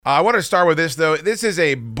I want to start with this, though. This is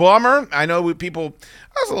a bummer. I know I was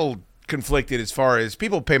a little conflicted as far as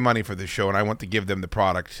people pay money for this show, and I want to give them the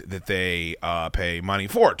product that they pay money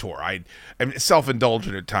for, Tor. I'm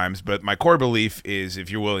self-indulgent at times, but my core belief is if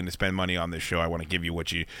you're willing to spend money on this show, I want to give you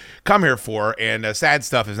what you come here for, and sad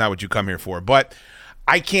stuff is not what you come here for. But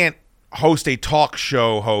I can't host a talk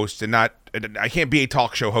show host I can't be a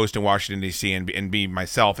talk show host in Washington, D.C. and be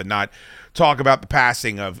myself and not talk about the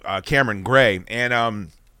passing of Cameron Gray. And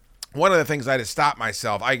one of the things I had to stop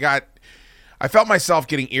myself, I felt myself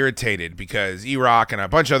getting irritated because E-Rock and a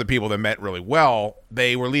bunch of other people that met really well,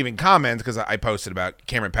 they were leaving comments because I posted about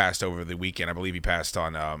Cameron passed over the weekend. I believe he passed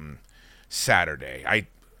on Saturday.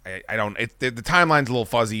 The timeline's a little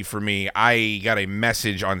fuzzy for me. I got a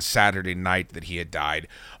message on Saturday night that he had died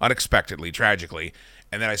unexpectedly, tragically.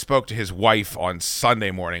 And then I spoke to his wife on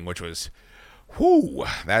Sunday morning, which was,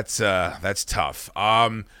 that's tough.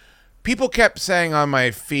 People kept saying on my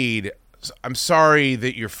feed, I'm sorry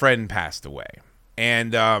that your friend passed away.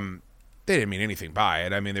 And they didn't mean anything by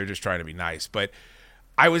it. I mean, they're just trying to be nice. But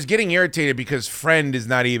I was getting irritated because friend is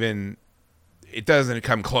not even, it doesn't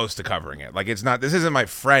come close to covering it. Like, this isn't my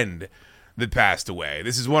friend that passed away.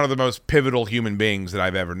 This is one of the most pivotal human beings that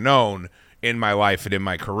I've ever known in my life and in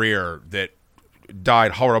my career that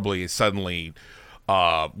died horribly suddenly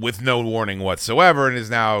with no warning whatsoever, and has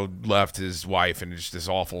now left his wife, and it's just this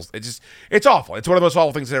awful. It's awful. It's one of the most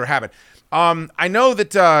awful things that ever happened. I know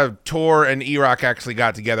that Tor and E-Rock actually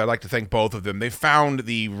got together. I'd like to thank both of them. They found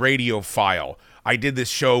the Radiofile. I did this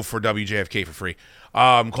show for WJFK for free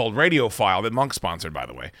called Radiofile, that Monk sponsored, by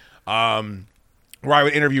the way, where I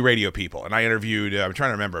would interview radio people. And I interviewed, I'm trying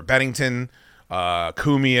to remember, Bennington,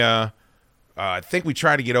 Cumia, I think we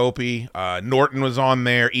tried to get Opie. Norton was on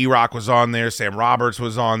there. E-Rock was on there. Sam Roberts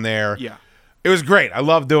was on there. Yeah. It was great. I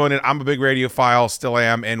love doing it. I'm a big radiophile, still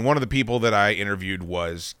am. And one of the people that I interviewed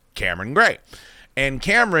was Cameron Gray. And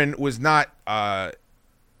Cameron was not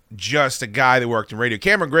just a guy that worked in radio.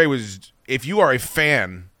 Cameron Gray was, if you are a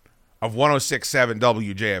fan of 106.7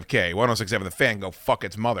 WJFK, 106.7 The Fan, go fuck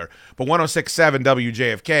its mother. But 106.7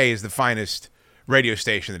 WJFK is the finest radio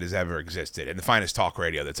station that has ever existed and the finest talk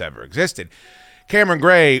radio that's ever existed. Cameron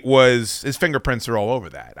Gray his fingerprints are all over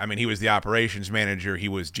that. I mean, he was the operations manager. He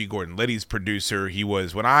was G. Gordon Liddy's producer. He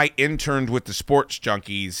was, when I interned with the Sports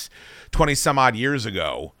Junkies 20 some odd years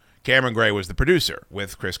ago, Cameron Gray was the producer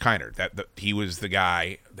with Chris Kiner. He was the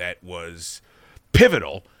guy that was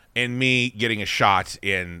pivotal in me getting a shot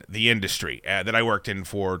in the industry that I worked in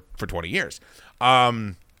for 20 years.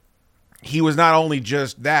 He was not only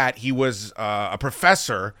just that, he was a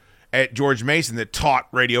professor at George Mason that taught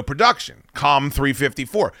radio production, COM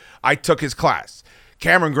 354. I took his class.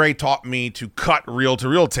 Cameron Gray taught me to cut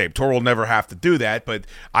reel-to-reel tape. Tor will never have to do that, but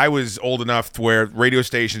I was old enough to where radio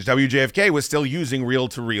stations, WJFK, was still using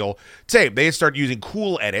reel-to-reel tape. They had started using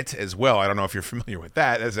Cool Edit as well. I don't know if you're familiar with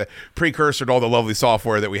that as a precursor to all the lovely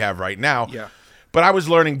software that we have right now. Yeah. But I was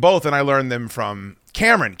learning both, and I learned them from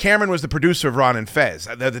Cameron. Cameron was the producer of Ron and Fez.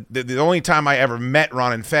 The only time I ever met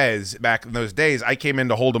Ron and Fez back in those days, I came in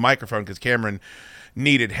to hold a microphone because Cameron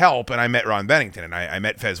needed help, and I met Ron Bennington, and I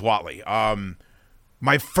met Fez Watley.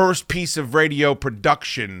 My first piece of radio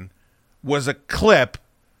production was a clip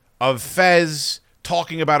of Fez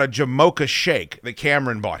talking about a Jamocha shake that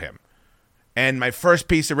Cameron bought him. And my first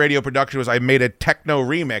piece of radio production was I made a techno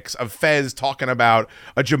remix of Fez talking about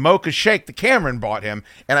a Jamocha shake that Cameron bought him,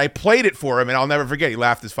 and I played it for him, and I'll never forget. He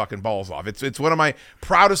laughed his fucking balls off. It's one of my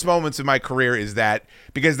proudest moments in my career is that,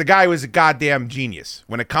 because the guy was a goddamn genius.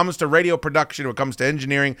 When it comes to radio production, when it comes to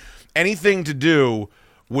engineering, anything to do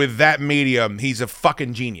with that medium, he's a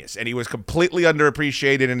fucking genius. And he was completely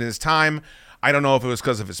underappreciated in his time. I don't know if it was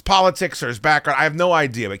because of his politics or his background. I have no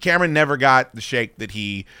idea, but Cameron never got the shake that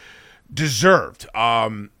he deserved.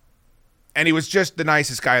 And he was just the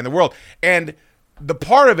nicest guy in the world. And the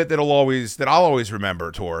part of it that I'll always remember,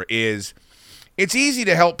 Tor, is it's easy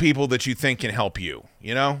to help people that you think can help you.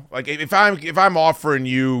 You know, like if I'm offering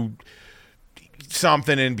you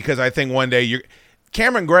something, and because I think one day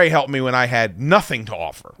Cameron Gray helped me when I had nothing to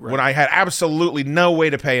offer, right, when I had absolutely no way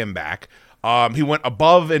to pay him back. He went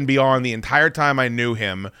above and beyond the entire time I knew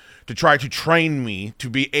him to try to train me to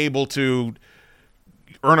be able to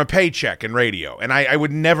earn a paycheck in radio. And I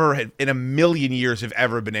would never have, in a million years, have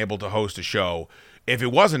ever been able to host a show if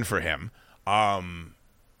it wasn't for him. And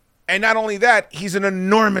not only that, he's an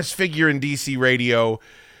enormous figure in DC radio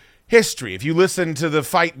history. If you listen to the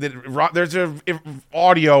fight there's an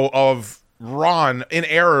audio of Ron, in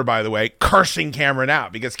error, by the way, cursing Cameron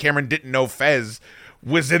out because Cameron didn't know Fez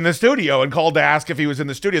was in the studio and called to ask if he was in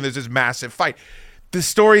the studio. There's this massive fight. The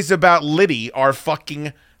stories about Liddy are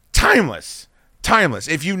fucking timeless. timeless.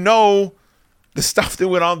 If you know the stuff that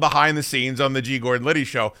went on behind the scenes on the G. Gordon Liddy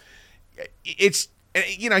show, it's,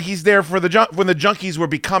 he's there for when the Junkies were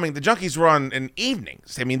becoming, the Junkies were on in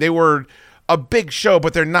evenings. I mean, they were a big show,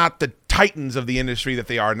 but they're not the titans of the industry that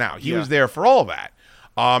they are now. He was there for all that.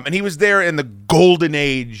 And he was there in the golden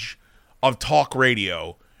age of talk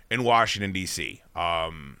radio in Washington, D.C.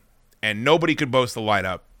 And nobody could boast the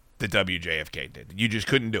lineup that WJFK did. You just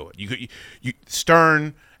couldn't do it. You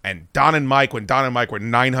Stern and Don and Mike, when Don and Mike were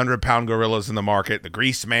 900-pound gorillas in the market, the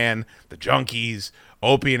Grease Man, the Junkies,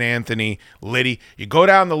 Opie and Anthony, Liddy. You go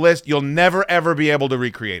down the list, you'll never, ever be able to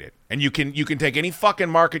recreate it. And you can take any fucking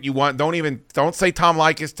market you want. Don't say Tom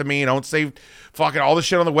Likas to me. Don't say fucking all the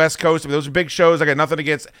shit on the West Coast. I mean, those are big shows. I got nothing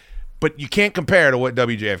against. But you can't compare to what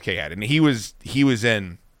WJFK had. And he was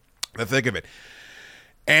in the thick of it.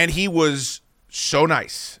 And he was so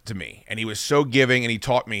nice to me, and he was so giving, and he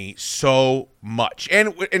taught me so much,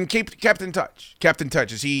 and kept in touch.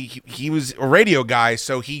 As he was a radio guy,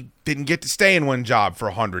 so he didn't get to stay in one job for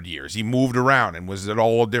 100 years. He moved around and was at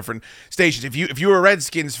all different stations. If you were a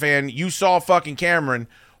Redskins fan, you saw fucking Cameron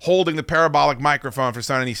holding the parabolic microphone for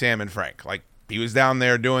Sonny, Sam, and Frank. Like, he was down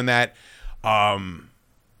there doing that.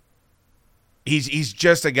 He's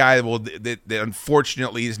just a guy that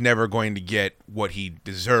unfortunately is never going to get what he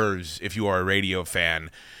deserves if you are a radio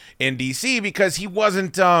fan in DC, because he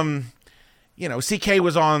wasn't, CK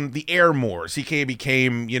was on the air more. CK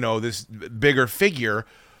became, this bigger figure,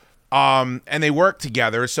 and they worked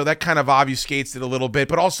together, so that kind of obfuscates it a little bit,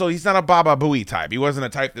 but also he's not a Baba Booey type. He wasn't a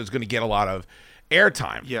type that was going to get a lot of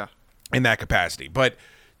airtime in that capacity, but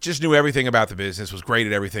just knew everything about the business, was great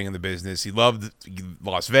at everything in the business. He loved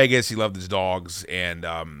Las Vegas. He loved his dogs. And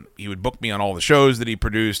he would book me on all the shows that he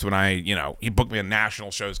produced when he booked me on national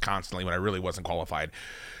shows constantly when I really wasn't qualified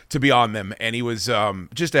to be on them. And he was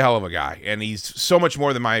just a hell of a guy. And he's so much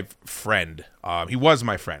more than my friend. He was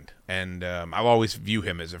my friend. And I'll always view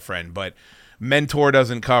him as a friend. But mentor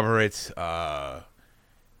doesn't cover it.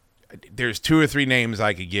 There's 2 or 3 names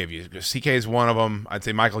I could give you. CK is one of them. I'd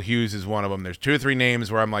say Michael Hughes is one of them. There's 2 or 3 names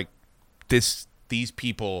where I'm like, these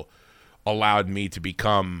people allowed me to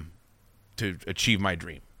achieve my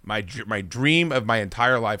dream. My dream of my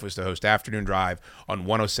entire life was to host Afternoon Drive on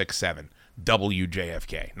 106.7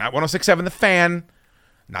 WJFK. Not 106.7 The Fan,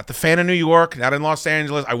 not The Fan in New York, not in Los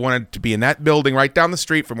Angeles. I wanted to be in that building right down the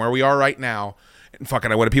street from where we are right now. And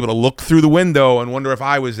fucking, I wanted people to look through the window and wonder if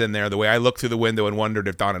I was in there the way I looked through the window and wondered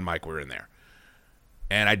if Don and Mike were in there.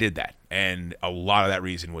 And I did that. And a lot of that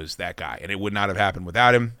reason was that guy. And it would not have happened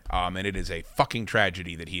without him. And it is a fucking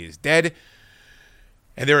tragedy that he is dead.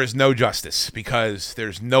 And there is no justice, because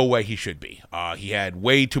there's no way he should be. He had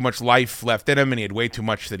way too much life left in him, and he had way too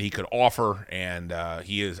much that he could offer. And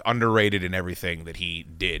he is underrated in everything that he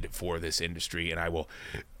did for this industry. And I will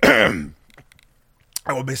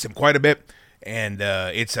miss him quite a bit. And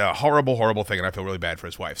it's a horrible, horrible thing, and I feel really bad for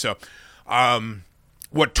his wife. So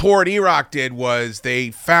what Tor and E-Rock did was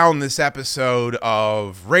they found this episode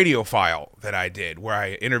of Radiofile that I did where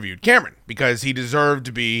I interviewed Cameron, because he deserved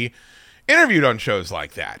to be interviewed on shows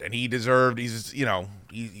like that. And he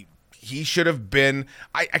should have been.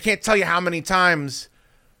 I can't tell you how many times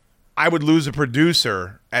I would lose a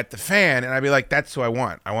producer at The Fan, and I'd be like, that's who I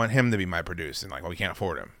want. I want him to be my producer. And like, well, we can't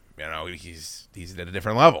afford him. He's at a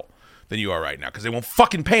different level than you are right now, because they won't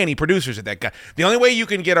fucking pay any producers at that guy. The only way you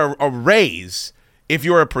can get a raise if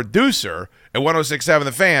you're a producer at 106.7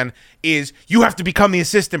 The Fan is you have to become the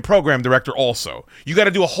assistant program director also. You got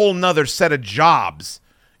to do a whole nother set of jobs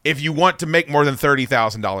if you want to make more than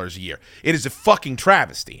 $30,000 a year. It is a fucking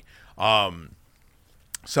travesty.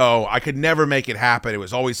 So I could never make it happen. It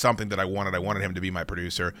was always something that I wanted. I wanted him to be my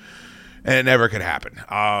producer, and it never could happen.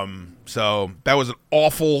 So that was an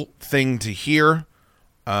awful thing to hear.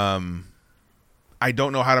 I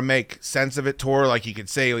don't know how to make sense of it, Tor. Like, you could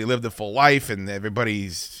say he lived a full life and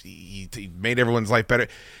he made everyone's life better.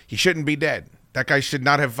 He shouldn't be dead. That guy should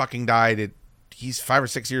not have fucking died. He's 5 or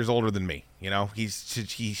 6 years older than me. He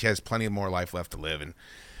has plenty more life left to live, and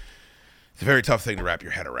it's a very tough thing to wrap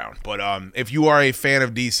your head around. But if you are a fan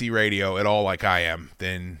of DC radio at all, like I am,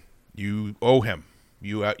 then you owe him.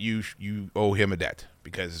 You owe him a debt,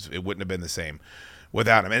 because it wouldn't have been the same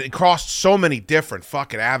without him. And it crossed so many different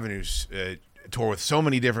fucking avenues, Tor, with so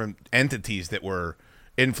many different entities that were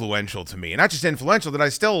influential to me. And not just influential, that I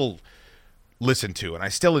still listen to, and I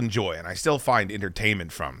still enjoy, and I still find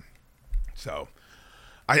entertainment from. So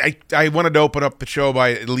I wanted to open up the show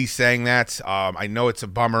by at least saying that. I know it's a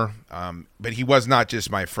bummer, but he was not just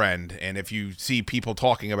my friend. And if you see people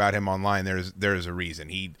talking about him online, there's a reason.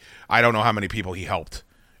 I don't know how many people he helped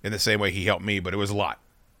in the same way he helped me, but it was a lot.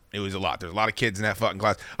 It was a lot. There's a lot of kids in that fucking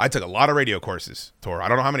class. I took a lot of radio courses, Tor. I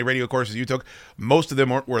don't know how many radio courses you took. Most of them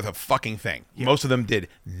weren't worth a fucking thing. Yeah. Most of them did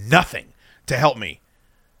nothing to help me.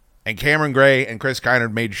 And Cameron Gray and Chris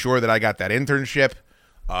Kiner made sure that I got that internship.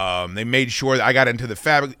 They made sure that I got into the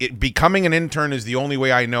fabric. Becoming an intern is the only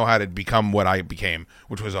way I know how to become what I became,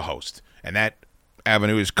 which was a host. And that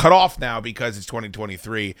avenue is cut off now because it's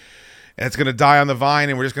 2023. And it's going to die on the vine,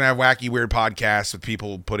 and we're just going to have wacky, weird podcasts with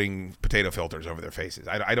people putting potato filters over their faces.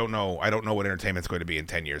 I don't know. I don't know what entertainment's going to be in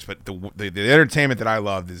 10 years, but the entertainment that I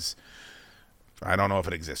loved is, I don't know if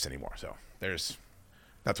it exists anymore. So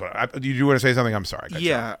that's what. Did you want to say something? I'm sorry.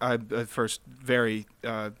 Yeah, I first very,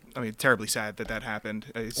 terribly sad that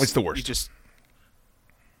happened. It's the worst. He just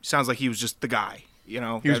sounds like he was just the guy, He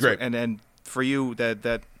was great. And then for you,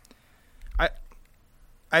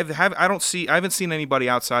 I haven't seen anybody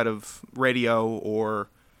outside of radio or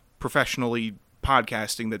professionally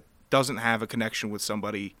podcasting that doesn't have a connection with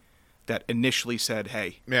somebody that initially said,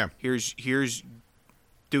 "Hey, yeah, here's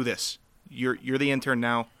do this. You're the intern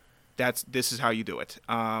now. This is how you do it."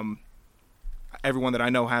 Everyone that I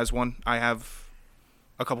know has one. I have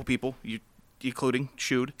a couple people, including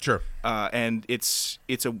Shude. Sure. And it's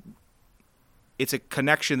a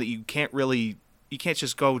connection that you can't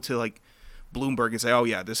just go to like Bloomberg and say, "Oh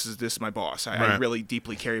yeah, this is my boss. I really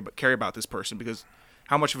deeply care about this person," because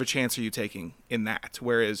how much of a chance are you taking in that?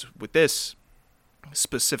 Whereas with this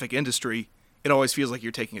specific industry, it always feels like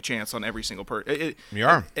you're taking a chance on every single person. You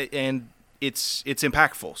are, and it's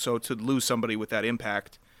impactful. So to lose somebody with that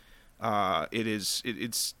impact,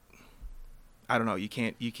 it's. I don't know. You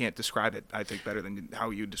can't describe it, I think, better than how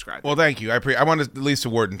you describe it. Well, thank you. I wanted, Lisa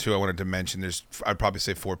Warden, too, I wanted to mention. I'd probably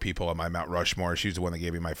say 4 people on my Mount Rushmore. She's the one that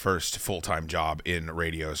gave me my first full-time job in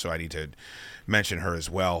radio, so I need to mention her as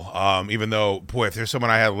well. Even though, boy, if there's someone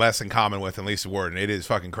I had less in common with than Lisa Warden, it is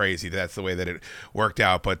fucking crazy that's the way that it worked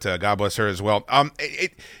out, but God bless her as well.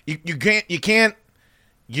 You're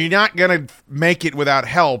not going to make it without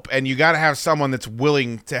help, and you got to have someone that's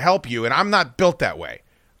willing to help you, and I'm not built that way.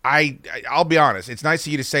 I'll be honest. It's nice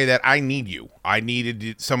of you to say that. I need you. I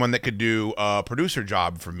needed someone that could do a producer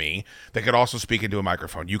job for me that could also speak into a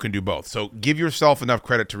microphone. You can do both. So give yourself enough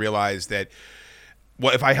credit to realize that,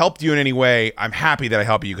 well, if I helped you in any way, I'm happy that I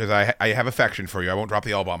help you because I have affection for you. I won't drop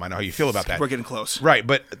the L-bomb. I know how you feel about that. We're getting close. Right,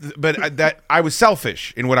 but that I was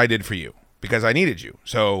selfish in what I did for you because I needed you.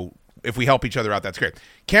 So if we help each other out, that's great.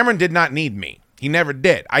 Cameron did not need me. He never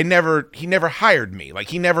did. He never hired me. Like,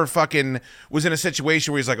 he never fucking was in a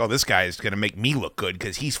situation where he's like, oh, this guy is going to make me look good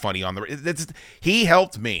because he's funny on the... He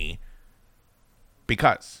helped me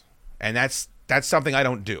because. And that's something I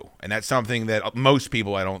don't do. And that's something that most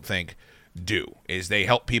people, I don't think, do, is they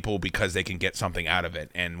help people because they can get something out of it.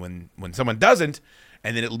 And when someone doesn't,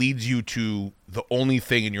 and then it leads you to the only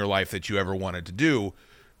thing in your life that you ever wanted to do,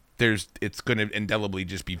 it's going to indelibly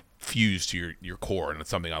just be fused to your core, and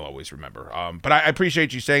it's something I'll always remember. But I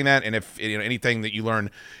appreciate you saying that, and if anything that you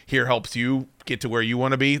learn here helps you get to where you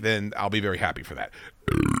want to be, then I'll be very happy for that.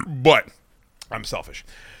 But I'm selfish.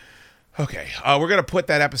 Okay, we're going to put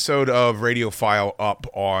that episode of Radiofile up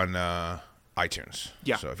on iTunes.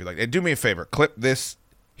 Yeah. So if you like, and do me a favor, clip this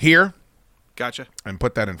here. Gotcha. And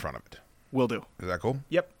put that in front of it. Will do. Is that cool?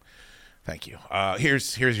 Yep. Thank you.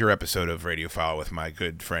 Here's your episode of Radiofile with my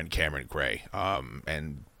good friend Cameron Gray.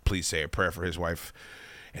 And please say a prayer for his wife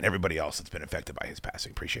and everybody else that's been affected by his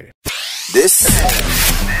passing. Appreciate it. This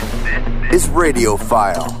is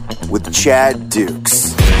Radiofile with Chad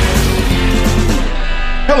Dukes.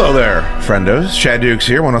 Hello there, friendos. Chad Dukes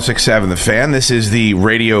here, 106.7 The Fan. This is the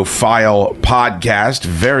Radiofile podcast.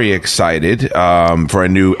 Very excited for a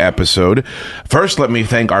new episode. First, let me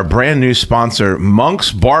thank our brand new sponsor,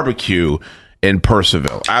 Monk's Barbecue in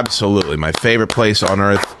Purcellville. Absolutely, my favorite place on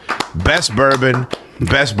earth. Best bourbon,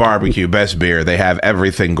 best barbecue, best beer. They have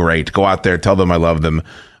everything great. Go out there, tell them I love them.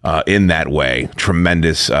 In that way.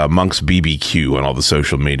 Tremendous. Monk's BBQ on all the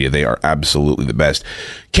social media. They are absolutely the best.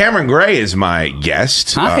 Cameron Gray is my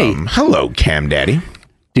guest. Hi. Hello, Cam Daddy.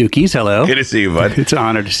 Dukies, hello. Good to see you, bud. It's an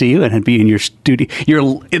honor to see you and be in your studio.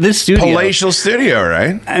 You're in this studio. Palatial studio,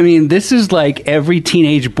 right? I mean, this is like every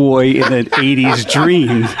teenage boy in an 80s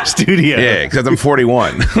dream studio. Yeah, except I'm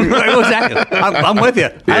 41. Exactly. I'm with you.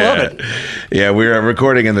 I love it. Yeah, we're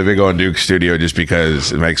recording in the Big O Duke studio just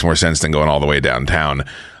because it makes more sense than going all the way downtown.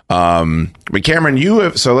 But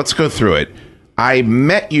Cameron, so let's go through it. I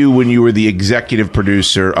met you when you were the executive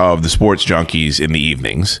producer of the Sports Junkies in the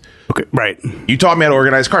evenings. Okay, right. You taught me how to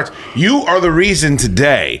organize cards. You are the reason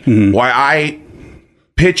today why I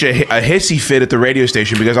pitch a hissy fit at the radio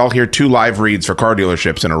station because I'll hear 2 live reads for car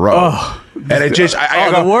dealerships in a row. Oh, and it just... I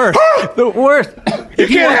go, the worst. The worst. You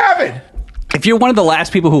can't have it. If you're one of the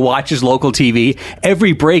last people who watches local TV,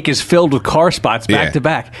 every break is filled with car spots back to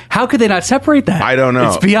back. How could they not separate that? I don't know.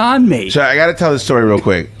 It's beyond me. So I got to tell this story real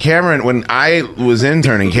quick. Cameron, when I was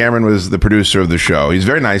interning, Cameron was the producer of the show. He's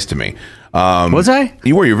very nice to me. Was I?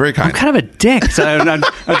 You were. You're very kind. I'm kind of a dick. So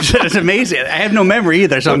it's amazing. I have no memory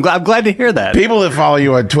either, so I'm glad to hear that. People that follow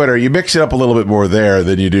you on Twitter, you mix it up a little bit more there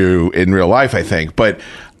than you do in real life, I think. But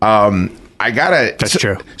That's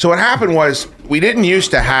true. So what happened was we didn't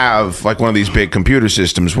used to have like one of these big computer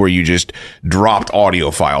systems where you just dropped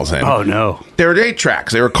audio files in. Oh, no. They were 8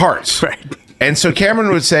 tracks. They were carts. Right. And so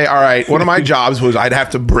Cameron would say, all right, one of my jobs was I'd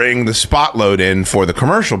have to bring the spot load in for the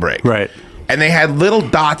commercial break. Right. And they had little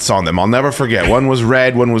dots on them. I'll never forget. One was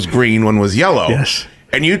red, one was green, one was yellow. Yes.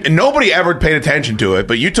 And nobody ever paid attention to it,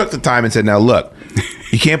 but you took the time and said, now look,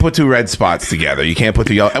 you can't put 2 red spots together. You can't put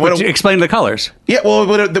 2 yellow. But explain the colors. Yeah, well,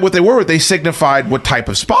 what they were, they signified what type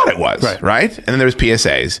of spot it was, right? And then there was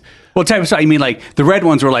PSAs. Well, type of spot, you mean like the red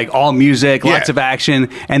ones were like all music, lots of action,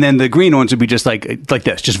 and then the green ones would be just like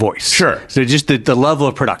this, just voice. Sure. So just the level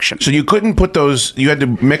of production. So you couldn't put those, you had to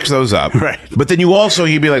mix those up. Right. But then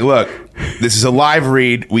he'd be like, look, this is a live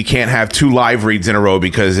read. We can't have 2 live reads in a row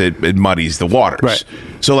because it muddies the waters. Right.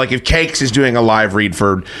 So like if Cakes is doing a live read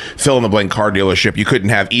for fill in the blank car dealership, you couldn't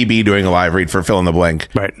have EB doing a live read for fill in the blank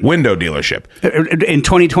window dealership. In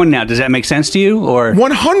 2020 now, does that make sense to you? Or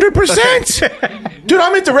 100%. Dude,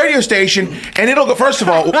 I'm at the radio station and it'll go, first of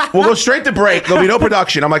all, we'll go straight to break. There'll be no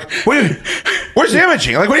production. I'm like, where's the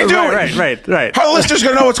imaging? Like, what are you doing? Right. How are the listeners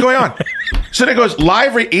going to know what's going on? So then it goes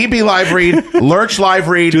live read, EB live read, Lurch live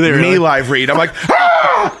read, me live read. I'm like,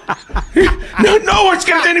 no, it's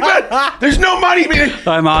getting any better. There's no money.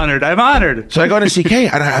 I'm honored. So I go to CK,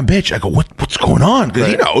 and I bitch. I go, what's going on? Because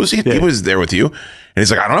he knows. He was there with you. And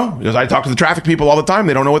he's like, I don't know. Because I talk to the traffic people all the time.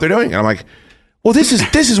 They don't know what they're doing. And I'm like, well, this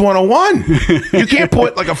is 101. You can't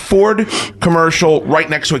put like a Ford commercial right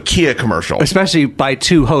next to a Kia commercial. Especially by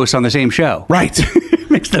 2 hosts on the same show. Right.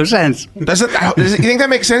 Makes no sense. Does you think that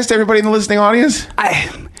makes sense to everybody in the listening audience?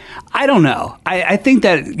 I don't know. I think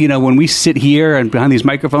that, when we sit here and behind these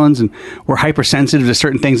microphones and we're hypersensitive to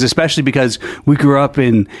certain things, especially because we grew up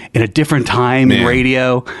in a different time in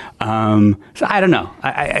radio. So I don't know.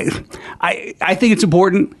 I think it's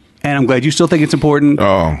important. And I'm glad you still think it's important.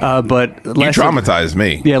 But you traumatized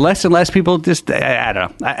me. Yeah, less and less people just, I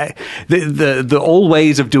don't know. The old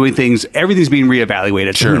ways of doing things, everything's being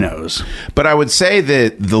reevaluated. Sure. Who knows? But I would say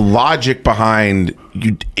that the logic behind,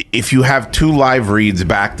 if you have 2 live reads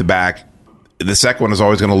back to back, the second one is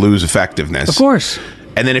always going to lose effectiveness. Of course.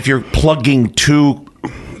 And then if you're plugging 2...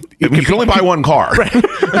 You can only buy 1 car.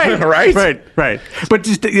 Right. But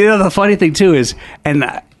just, the funny thing, too, is...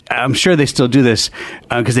 and I'm sure they still do this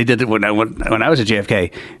because they did it when I was at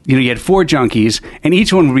JFK. You had 4 junkies, and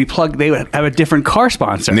each one would be plugged. They would have a different car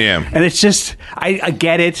sponsor. Yeah, and it's just I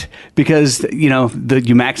get it because you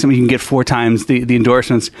maximum you can get 4 times the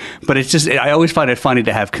endorsements. But it's just I always find it funny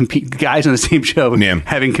to have guys on the same show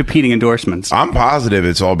having competing endorsements. I'm positive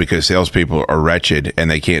it's all because salespeople are wretched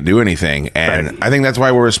and they can't do anything, and I think that's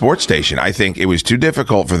why we're a sports station. I think it was too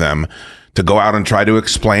difficult for them to go out and try to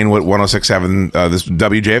explain what 106.7 this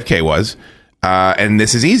WJFK was. And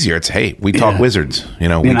this is easier. It's, hey, we talk Wizards. We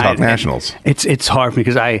talk Nationals. It's hard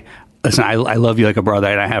because I love you like a brother,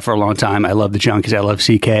 and I have for a long time. I love the Junkies. I love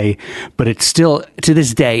CK. But it's still, to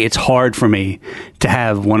this day, it's hard for me to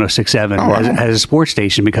have 106.7 as a sports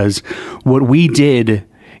station because what we did...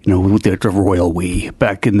 with the royal we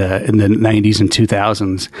back in the 90s and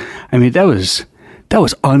 2000s. I mean, that was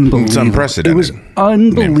unbelievable. It's unprecedented. It was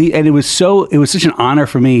unbelievable. And it was such an honor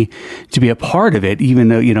for me to be a part of it, even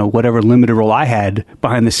though, whatever limited role I had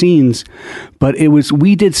behind the scenes. But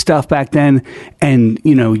we did stuff back then. And,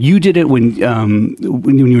 you did it when you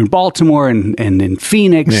were in Baltimore and in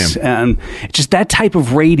Phoenix. Yeah. Just that type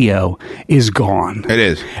of radio is gone. It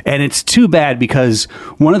is. And it's too bad because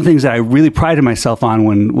one of the things that I really prided myself on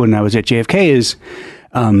when I was at JFK is,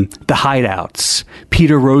 the hideouts,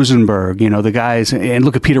 Peter Rosenberg, the guys, and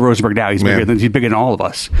look at Peter Rosenberg now. He's bigger than all of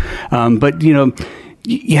us. But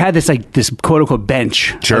you had this quote unquote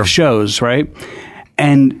bench of shows, right?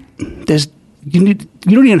 And you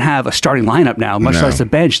don't even have a starting lineup now, much less a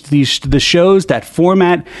bench. The shows, that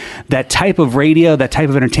format, that type of radio, that type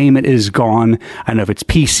of entertainment is gone. I don't know if it's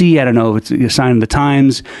PC. I don't know if it's a sign of the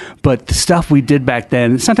times. But the stuff we did back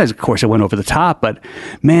then, sometimes, of course, it went over the top. But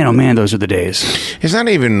man, oh man, those are the days. It's not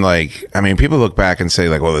even like, people look back and say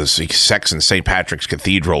like, well, there's sex in St. Patrick's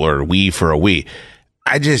Cathedral or we for a we.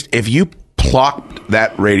 If you plopped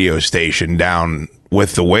that radio station down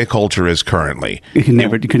with the way culture is currently,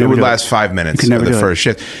 it would last 5 minutes of the first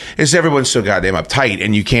shift. It's everyone's so goddamn uptight,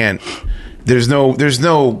 and you can't. There's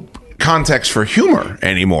no context for humor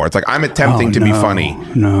anymore. It's like I'm attempting to be funny.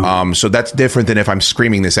 No. So that's different than if I'm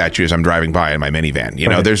screaming this at you as I'm driving by in my minivan. You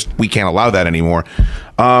know, we can't allow that anymore.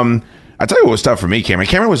 I tell you what was tough for me, Cameron.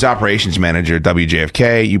 Cameron was operations manager at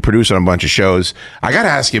WJFK. You produced on a bunch of shows. I got to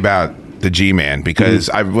ask you about the G-Man because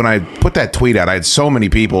when I put that tweet out, I had so many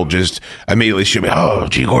people just immediately shoot me. Oh,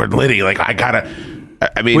 G. Gordon Liddy. Like, I got to.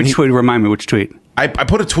 I mean, which tweet? Remind me, which tweet? I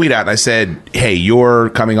put a tweet out and I said, hey,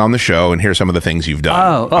 you're coming on the show and here's some of the things you've done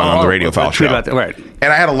on the Radiofile show. About that, right.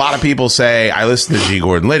 And I had a lot of people say, I listened to G.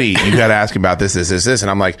 Gordon Liddy. You got to ask him about this.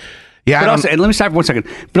 And I'm like, yeah. But also, and let me stop for 1 second.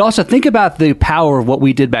 But also, think about the power of what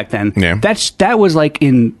we did back then. Yeah. That was like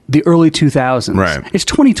in the early 2000s. Right. It's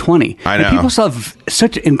 2020. I know. And people still have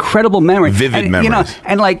such incredible memory. Vivid memories.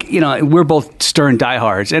 We're both Stern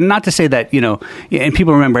diehards. And not to say that, and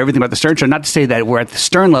people remember everything about the Stern show, not to say that we're at the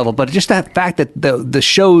Stern level, but just that fact that the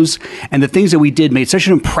shows and the things that we did made such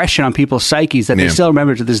an impression on people's psyches that they still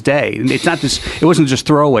remember to this day. It's not just, it wasn't just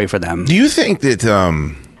throwaway for them. Do you think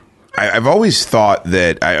that, I've always thought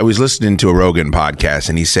that I was listening to a Rogan podcast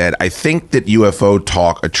and he said, I think that UFO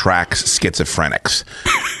talk attracts schizophrenics.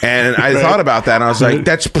 And I thought about that and I was like,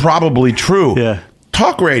 that's probably true. Yeah.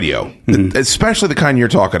 Talk radio, especially the kind you're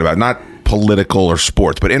talking about, not political or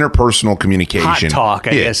sports, but interpersonal communication. Hot talk,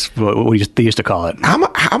 I guess, what they used to call it.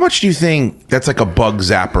 How much do you think that's like a bug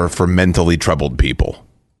zapper for mentally troubled people?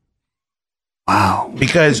 Wow.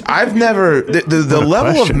 Because I've never, the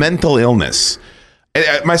level of mental illness,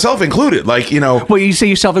 myself included, well, you say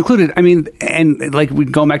yourself included. I mean, and like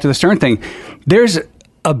going back to the Stern thing, there's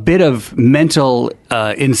a bit of mental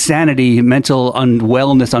insanity, mental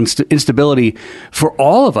unwellness, instability for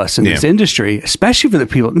all of us in this industry, especially for the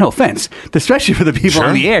people. No offense, especially for the people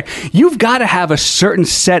on the air. You've got to have a certain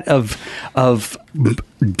set of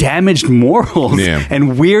damaged morals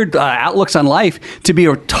and weird outlooks on life to be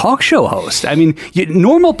a talk show host. I mean,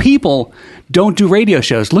 normal people don't do radio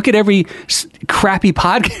shows. Look at every crappy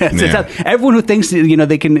podcast. Yeah. Everyone who thinks that,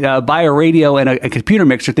 they can buy a radio and a computer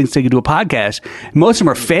mixer thinks they can do a podcast. Most of them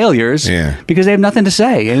are failures because they have nothing to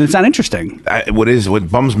say and it's not interesting.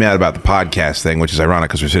 What bums me out about the podcast thing, which is ironic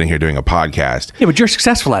because we're sitting here doing a podcast. Yeah, but you're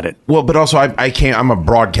successful at it. Well, but also I can't. I'm a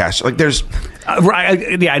broadcaster. Like there's.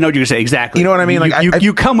 Right, I know what you're going to say. Exactly. You know what I mean? Like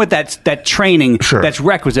you come with that training that's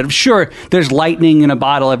requisite. Sure, there's lightning in a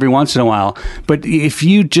bottle every once in a while, but if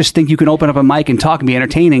you just think you can open up a mic and talk and be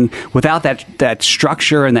entertaining without that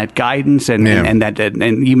structure and that guidance and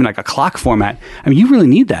even like a clock format, I mean, you really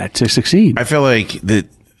need that to succeed. I feel like the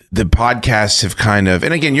podcasts have kind of,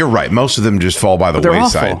 and again, you're right. Most of them just fall by the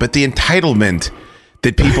wayside. Awful. But the entitlement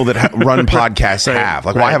that people that run podcasts have.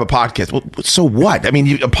 Like, well, I have a podcast. Well, so what? I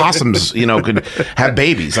mean, opossums, could have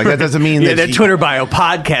babies. Like, that doesn't mean that Twitter bio,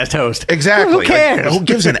 podcast host. Exactly. Who cares? Like, who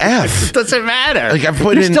gives an F? It doesn't matter. Like,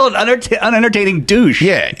 You're still an unentertaining douche.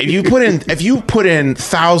 Yeah. If you put in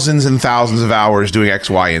thousands and thousands of hours doing X,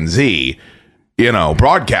 Y, and Z,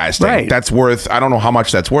 broadcasting, that's worth, I don't know how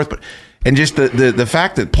much that's worth, but and just the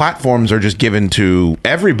fact that platforms are just given to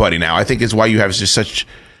everybody now, I think is why you have just such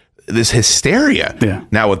this hysteria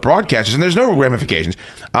now with broadcasters, and there's no ramifications.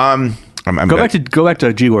 Go back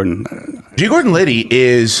to G. Gordon. G. Gordon Liddy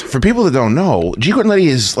is, for people that don't know, G. Gordon Liddy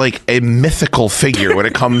is like a mythical figure when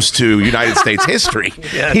it comes to United States history.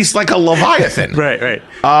 Yes. He's like a Leviathan. Right.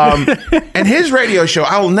 And his radio show,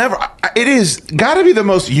 it is got to be the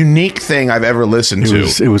most unique thing I've ever listened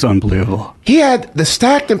to. It was unbelievable. He had the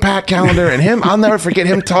stacked and packed calendar, and I'll never forget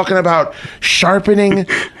him talking about sharpening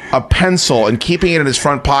a pencil and keeping it in his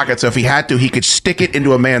front pocket so if he had to, he could stick it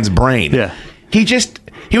into a man's brain. Yeah.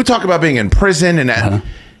 He would talk about being in prison and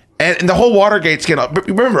the whole Watergate scandal. But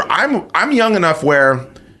remember, I'm young enough where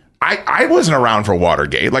I wasn't around for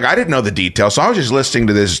Watergate. Like, I didn't know the details, so I was just listening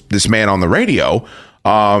to this man on the radio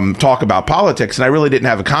talk about politics, and I really didn't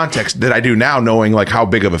have a context that I do now, knowing like how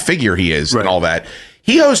big of a figure he is and all that.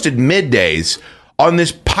 He hosted middays on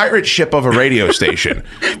this pirate ship of a radio station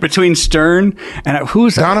between Stern and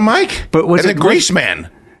who's Don and Mike, but was and the Grease Man.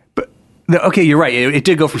 Okay, you're right. It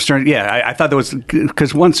did go from Stern. Yeah, I thought there was,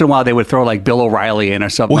 because once in a while they would throw like Bill O'Reilly in or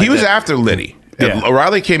something. Well, he was that. After Liddy. Yeah.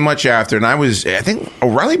 O'Reilly came much after, and I think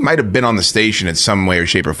O'Reilly might have been on the station in some way or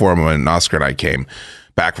shape or form when Oscar and I came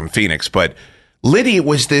back from Phoenix. But Liddy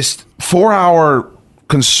was this 4-hour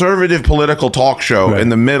conservative political talk show in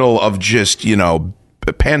the middle of just,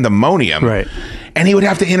 pandemonium. Right. And he would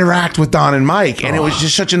have to interact with Don and Mike, and it was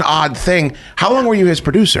just such an odd thing. How long were you his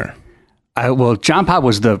producer? Well, John Pop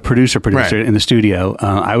was the producer in the studio.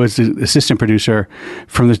 I was the assistant producer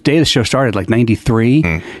from the day the show started, like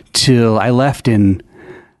 93, till I left in,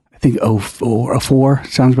 I think, 04,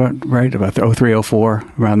 sounds about right, about 03, 04,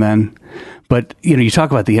 around then. But you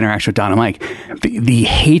talk about the interaction with Don and Mike, the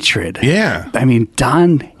hatred. Yeah. I mean,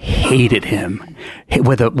 Don hated him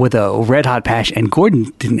with a red hot passion, and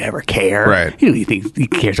Gordon didn't ever care. Right. He thinks he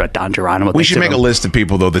cares about Don Geronimo. We should make a list of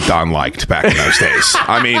people though that Don liked back in those days.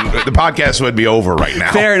 I mean, the podcast would be over right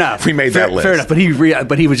now. Fair enough. If we made that list. Fair enough.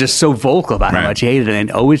 But he was just so vocal about how much he hated it,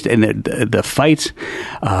 and always the fights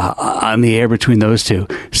on the air between those two.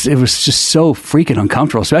 It was just so freaking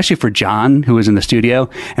uncomfortable, especially for John, who was in the studio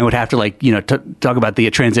and would have to talk about the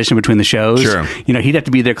transition between the shows. Sure. He'd have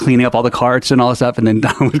to be there cleaning up all the carts and all this stuff, and then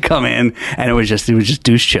Don would come in, and it was just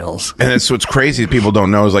douche chills. And that's what's crazy that people don't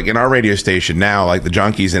know is like in our radio station now, like the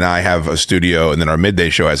Junkies and I have a studio, and then our midday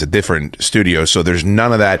show has a different studio. So there's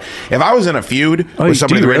none of that. If I was in a feud with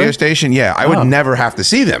somebody at the radio station, I would never have to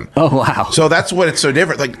see them. Oh, wow. So that's what it's so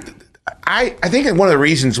different. Like I think one of the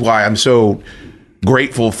reasons why I'm so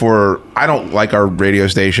grateful for, I don't like our radio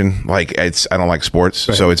station. Like I don't like sports,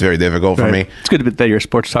 so it's very difficult for me. It's good that you're a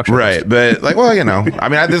sports talk show. Right. But like, well, I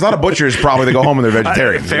mean, there's a lot of butchers probably that go home and they're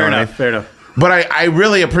vegetarian. Fair enough. Fair enough. But I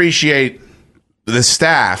really appreciate the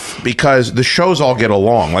staff because the shows all get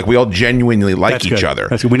along. Like we all genuinely like each other.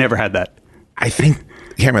 That's good. We never had that. I think,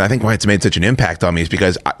 Cameron, why it's made such an impact on me is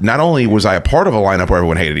because not only was I a part of a lineup where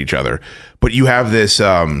everyone hated each other, but you have this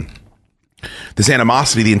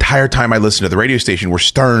animosity the entire time I listened to the radio station where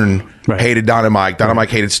Stern hated Don and Mike. Don and Mike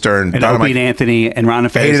hated Stern. And Don Opie and Anthony and Ron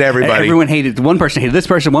and Fez. Hated everybody. Everyone hated, one person hated this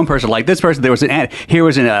person, one person liked this person. There was an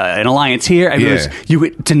alliance here. I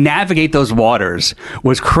mean, to navigate those waters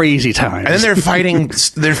was crazy times. And then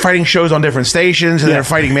they're fighting shows on different stations, and they're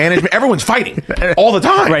fighting management. Everyone's fighting all the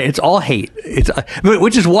time. Right. It's all hate.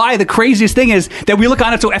 Which is why the craziest thing is that we look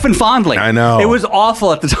on it so effing fondly. I know. It was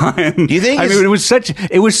awful at the time. You think? I mean, it was so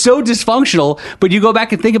dysfunctional, but you go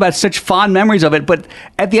back and think about such fond memories of it. But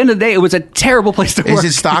at the end of the day, it was a terrible place to work. Is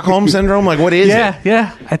it Stockholm Syndrome? Like, what is it?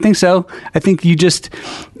 Yeah, I think so. I think you just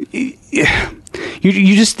at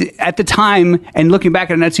the time, and looking back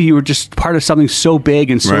at it, you were just part of something so big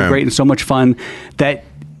and so great and so much fun that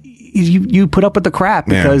you put up with the crap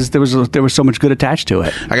because there was so much good attached to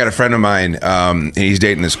it. I got a friend of mine, and he's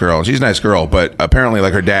dating this girl. She's a nice girl, but apparently,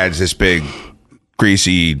 like, her dad's this big,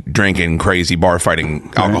 greasy, drinking, crazy, bar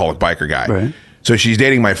fighting, alcoholic biker guy. Right. So she's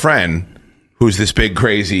dating my friend, who's this big,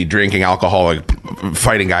 crazy, drinking, alcoholic,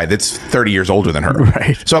 fighting guy that's 30 years older than her.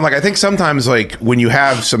 Right. So I'm like, I think sometimes, like, when you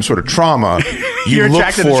have some sort of trauma, you're look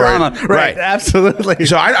attracted for to trauma. It. Right. Absolutely.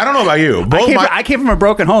 So I don't know about you. I came from a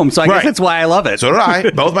broken home, so I guess that's why I love it. So did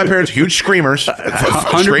I. Both my parents, huge screamers.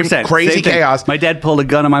 100%. Crazy chaos. My dad pulled a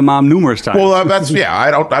gun on my mom numerous times. Well,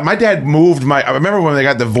 my dad moved I remember when they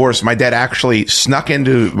got divorced, my dad actually snuck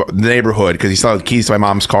into the neighborhood because he still had keys to my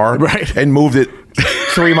mom's car. Right. And moved it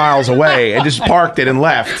 3 miles away and just parked it and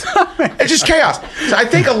left. It's just chaos. So I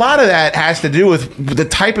think a lot of that has to do with the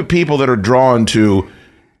type of people that are drawn to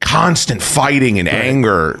constant fighting and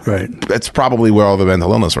anger. Right. That's probably where all the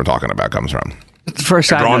mental illness we're talking about comes from. For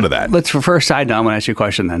side drawn note, to that. Let's for first side note, I'm going to ask you a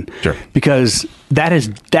question then. Sure. Because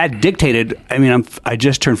that dictated. I mean, I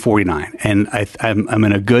just turned 49, and I'm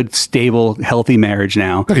in a good, stable, healthy marriage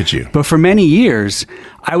now. Look at you. But for many years,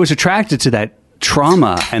 I was attracted to that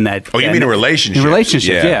trauma and that. Oh, you mean a relationship? In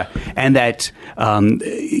relationships, yeah. And that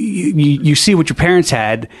you see what your parents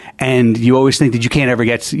had, and you always think that you can't ever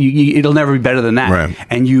get. It'll never be better than that. Right.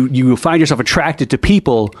 And you find yourself attracted to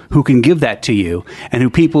people who can give that to you,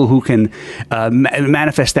 and people who can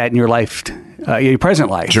manifest that in your life, your present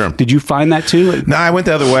life. Sure. Did you find that too? No, I went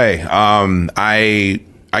the other way.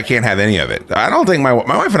 I can't have any of it. I don't think my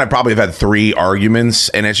wife and I probably have had 3 arguments,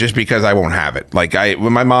 and it's just because I won't have it. Like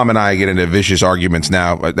when my mom and I get into vicious arguments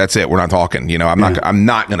now, that's it. We're not talking. I'm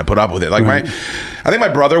not going to put up with it. Like I think my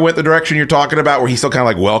brother went the direction you're talking about, where he still kind of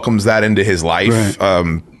like welcomes that into his life.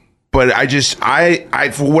 Right. But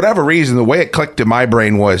I for whatever reason, the way it clicked in my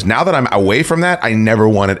brain was, now that I'm away from that, I never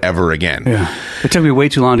want it ever again. Yeah, it took me way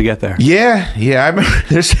too long to get there. Yeah.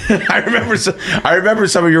 I remember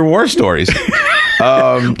some of your war stories.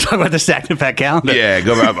 Talk about the stacked and fat calendar. Yeah,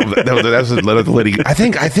 go back. That was the I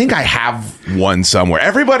think I have one somewhere.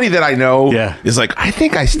 Everybody that I know is like, I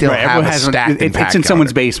think I still have a stacked and fat It's in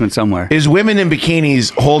someone's basement somewhere. Is women in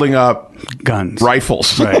bikinis holding up guns,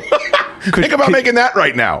 rifles? Right. Think about making that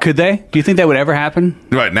right now. Could they? Do you think that would ever happen?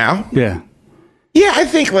 Right now? Yeah. Yeah, I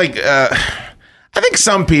think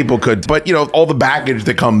some people could, but all the baggage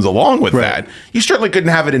that comes along with that, you certainly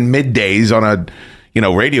couldn't have it in middays on a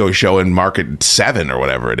radio show in Market 7 or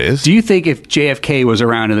whatever it is. Do you think if JFK was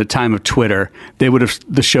around in the time of Twitter,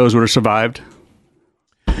 the shows would have survived?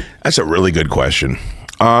 That's a really good question.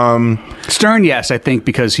 Stern, yes, I think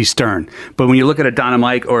because he's Stern. But when you look at a Donna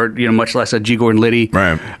Mike or much less a G. Gordon Liddy,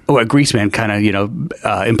 right? Or a Greaseman kind of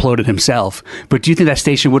imploded himself. But do you think that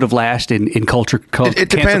station would have lasted in culture? It cancel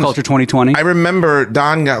depends. Culture 2020. I remember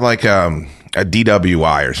Don got like a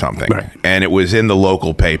DWI or something, right. and it was in the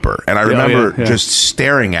local paper, and I remember just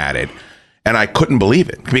staring at it. And I couldn't believe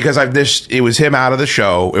it because it was him out of the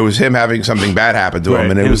show. It was him having something bad happen to him.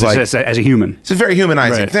 And it was like, as a human, it's a very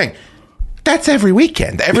humanizing thing. That's every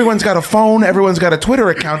weekend. Everyone's got a phone. Everyone's got a Twitter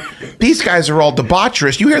account. These guys are all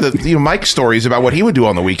debaucherous. You hear the Mike stories about what he would do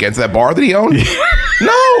on the weekends, that bar that he owned.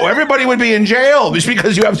 No, everybody would be in jail just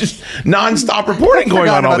because you have just nonstop reporting going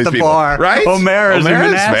on all these people. Bar. Right? O'Mara's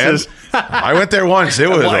man. I went there once. It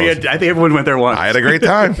was. I think everyone went there once. I had a great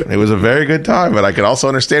time. It was a very good time, but I could also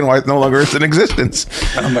understand why it no longer is in existence.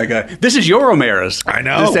 Oh my God! This is your O'Mara's. I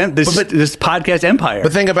know this podcast empire.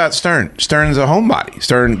 But think about Stern. Stern's a homebody.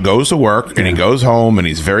 Stern goes to work and he goes home and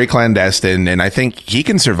he's very clandestine, and I think he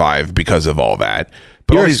can survive because of all that.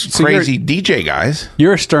 But all these crazy DJ guys.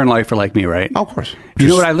 You're a Stern lifer like me, right? Oh, of course. You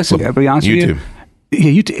know what I listen to? I'll be honest with you. YouTube. Yeah,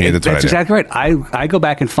 Yeah, that's exactly right. I go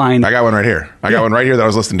back and find. I got one right here. I got one right here that I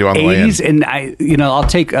was listening to on the way in. And I'll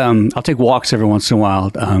take walks every once in a while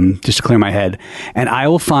just to clear my head, and I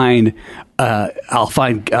will find. I'll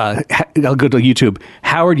go to YouTube.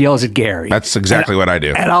 Howard yells at Gary. That's exactly what I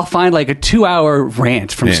do. And I'll find like a 2-hour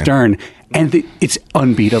rant from Stern, and it's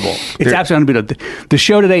unbeatable. It's absolutely unbeatable. The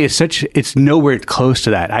show today is it's nowhere close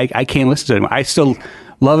to that. I can't listen to it anymore. I still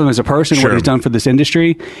love him as a person, what he's done for this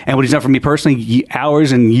industry, and what he's done for me personally,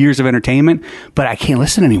 hours and years of entertainment, but I can't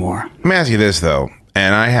listen anymore. Let me ask you this, though,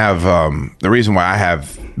 and I have, the reason why I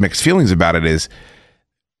have mixed feelings about it is,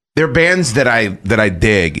 there are bands that I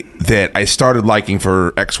dig that I started liking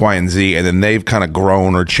for X, Y, and Z, and then they've kind of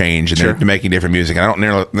grown or changed, and they're making different music, and I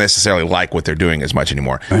don't necessarily like what they're doing as much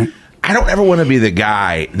anymore. Right. I don't ever want to be the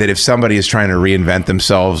guy that if somebody is trying to reinvent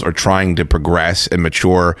themselves or trying to progress and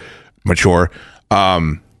mature,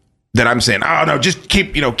 that I'm saying, oh no, just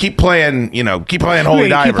keep playing Holy Diver.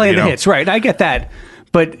 Keep playing the hits, right? I get that,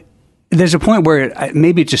 but there's a point where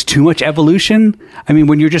maybe it's just too much evolution. I mean,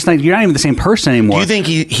 when you're just you're not even the same person anymore. Do you think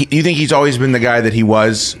you think he's always been the guy that he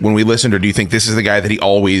was when we listened, or do you think this is the guy that he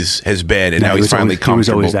always has been, and now he's finally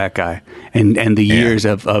comfortable? He was always that guy, and the years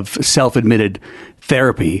of self-admitted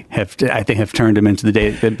therapy have turned him into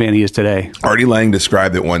the man he is today. Artie Lang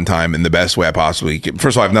described it one time in the best way I possibly could.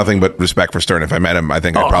 First of all, I have nothing but respect for Stern. If I met him, I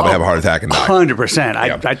think I'd probably have a heart attack and die. 100%.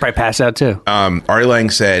 I'd probably pass out too. Artie Lang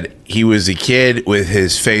said he was a kid with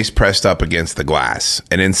his face pressed up against the glass,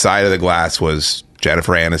 and inside of the glass was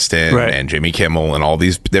Jennifer Aniston and Jimmy Kimmel and all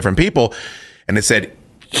these different people. And it said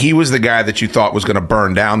he was the guy that you thought was going to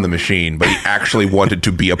burn down the machine, but he actually wanted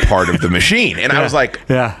to be a part of the machine. And I was like,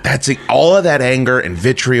 that's all of that anger and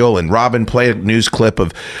vitriol. And Robin played a news clip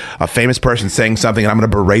of a famous person saying something, and I'm going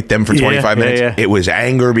to berate them for 25 minutes. Yeah. It was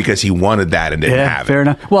anger because he wanted that and didn't have it. Fair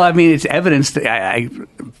enough. Well, I mean, it's evidence that a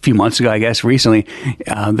few months ago, I guess, recently,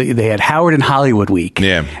 they had Howard in Hollywood Week.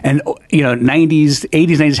 Yeah. And, 80s,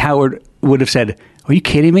 90s, Howard would have said, are you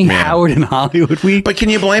kidding me? Yeah. Howard in Hollywood Week? But can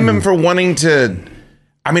you blame him for wanting to...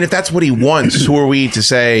 I mean, if that's what he wants, who are we to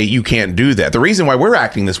say you can't do that? The reason why we're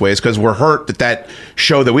acting this way is because we're hurt that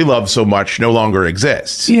show that we love so much no longer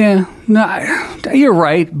exists. Yeah, no, you're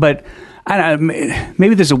right, but I don't know,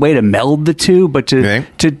 maybe there's a way to meld the two, but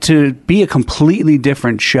to be a completely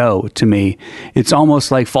different show, to me, it's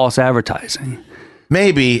almost like false advertising.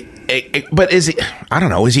 Maybe, but is he? I don't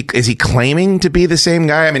know. Is he claiming to be the same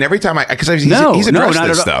guy? I mean, every time he's addressed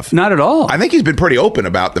this stuff. Not at all. I think he's been pretty open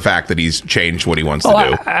about the fact that he's changed what he wants to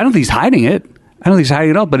do. I don't think he's hiding it. I don't think he's hiding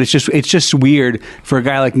it at all, but it's just weird for a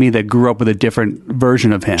guy like me that grew up with a different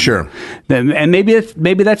version of him. Sure. And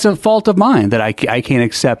maybe that's a fault of mine that I can't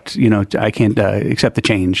accept, I can't accept the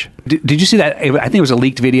change. Did you see that? I think it was a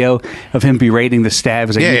leaked video of him berating the staff. It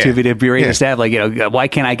was a YouTube video berating the staff, why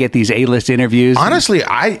can't I get these A-list interviews? Honestly,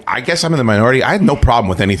 I guess I'm in the minority. I had no problem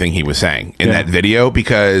with anything he was saying in that video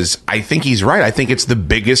because I think he's right. I think it's the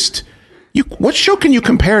biggest... What show can you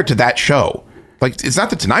compare it to that show? Like, it's not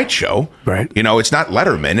the Tonight Show, right? It's not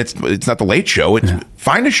Letterman. It's not the Late Show.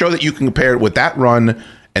 Find a show that you can compare it with that run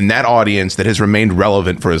and that audience that has remained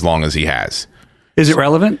relevant for as long as he has. Is it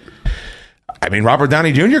relevant? I mean, Robert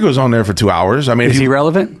Downey Jr. goes on there for 2 hours. I mean, is he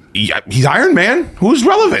relevant? He's Iron Man. Who's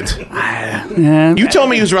relevant? You tell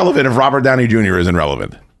me who's relevant if Robert Downey Jr. isn't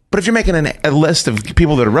relevant. But if you're making a list of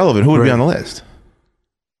people that are relevant, who would be on the list?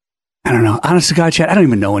 I don't know. Honest to God, Chad, I don't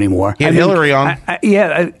even know anymore. He had Hillary on.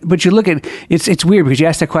 But you look at it's weird because you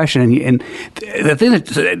asked that question, and the thing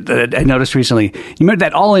that I noticed recently, you remember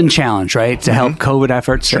that All-In Challenge, right, to help COVID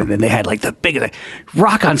efforts, Sure. and then they had like the big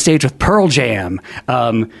rock on stage with Pearl Jam,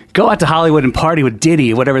 go out to Hollywood and party with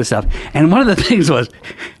Diddy, whatever the stuff. And one of the things was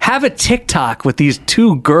have a TikTok with these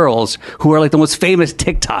two girls who are like the most famous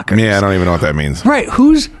TikTokers. Yeah, I don't even know what that means. Right?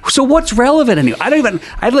 So what's relevant anymore?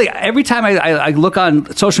 Every time I look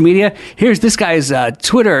on social media. Here's this guy's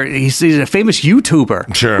Twitter. He's a famous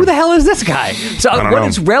YouTuber. Sure. Who the hell is this guy? So what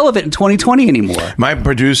is relevant in 2020 anymore? My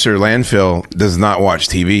producer, Landfill, does not watch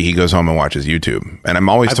TV. He goes home and watches YouTube. And I'm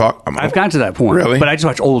always talking. I've gotten to that point. Really? But I just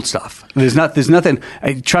watch old stuff. There's nothing.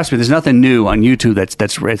 Trust me. There's nothing new on YouTube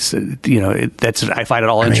I find it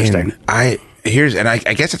all interesting. I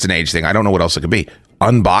guess it's an age thing. I don't know what else it could be.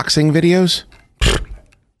 Unboxing videos.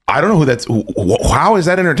 I don't know who that's. How is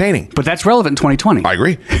that entertaining? But that's relevant in 2020. I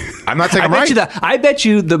agree. I'm not saying I'm right. I bet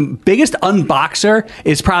you the biggest unboxer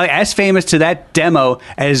is probably as famous to that demo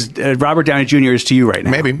as Robert Downey Jr. is to you right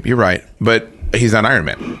now. Maybe you're right, but he's not Iron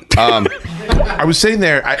Man. I was sitting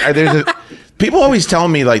there. People always tell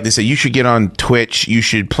me, like, they say you should get on Twitch. You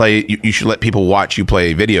should play. You should let people watch you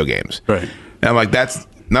play video games. Right. And I'm like, that's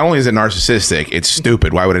not only is it narcissistic, it's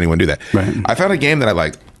stupid. Why would anyone do that? Right. I found a game that I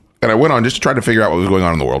liked. And I went on just to try to figure out what was going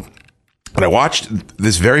on in the world. And I watched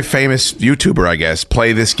this very famous YouTuber, I guess,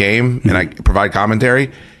 play this game, and I provide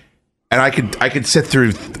commentary. And I could sit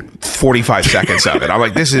through 45 seconds of it. I'm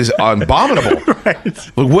like, this is abominable. Right.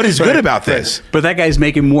 Like, what is good about this? Right. But that guy's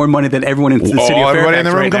making more money than everyone in the city of Fairfax. Everybody in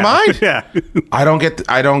the room combined. Yeah. I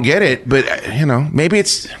don't get it. But maybe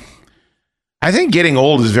it's. I think getting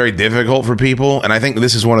old is very difficult for people, and I think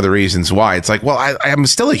this is one of the reasons why. It's like, well, I'm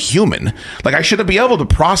still a human. Like, I should be able to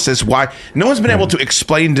process why. No one's been able to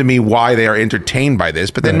explain to me why they are entertained by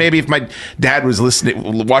this. But then maybe if my dad was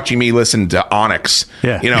watching me listen to Onyx,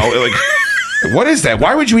 like, what is that?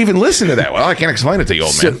 Why would you even listen to that? Well, I can't explain it to you,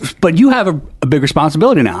 old man. But you have a big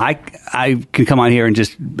responsibility now. I can come on here and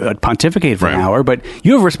just pontificate for an hour, but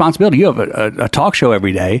you have a responsibility. You have a talk show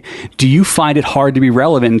every day. Do you find it hard to be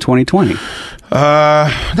relevant in 2020?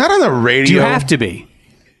 Not on the radio. Do you have to be?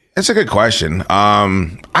 That's a good question.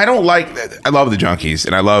 I love the Junkies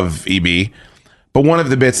and I love EB, but one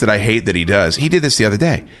of the bits that I hate that he did this the other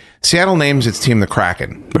day. Seattle names its team the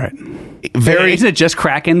Kraken. Right. Isn't it just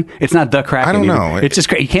Kraken? It's not the Kraken. I don't know. It's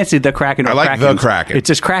just you can't say the Kraken. I like the Kraken. It's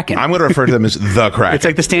just Kraken. I'm going to refer to them as the Kraken. It's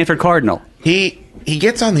like the Stanford Cardinal. He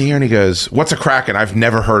gets on the air and he goes, "What's a Kraken? I've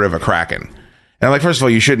never heard of a Kraken." And I'm like, first of all,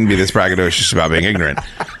 you shouldn't be this braggadocious about being ignorant.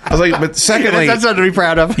 I was like, but secondly, that's something to be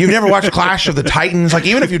proud of. You've never watched Clash of the Titans? Like,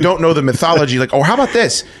 even if you don't know the mythology, like, how about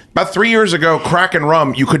this? About 3 years ago, Kraken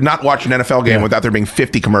Rum, you could not watch an NFL game without there being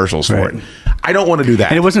 50 commercials for it. I don't want to do that.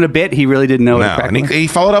 And it wasn't a bit. He really didn't know. No, and he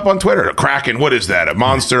followed up on Twitter. Kraken, what is that? A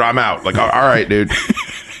monster? I'm out. Like, all right, dude.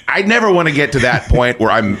 I never want to get to that point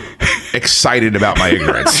where I'm excited about my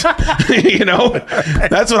ignorance.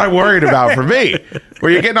 That's what I'm worried about for me.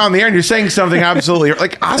 Where you're getting on the air and you're saying something absolutely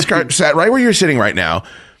like Oscar sat right where you're sitting right now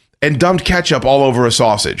and dumped ketchup all over a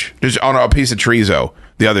sausage, just on a piece of chorizo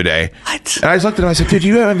the other day. What? And I just looked at him. I said, "Dude,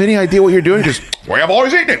 you have any idea what you're doing?" Just, "Well, I've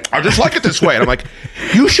always eaten it. I just like it this way." And I'm like,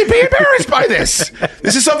 "You should be embarrassed by this.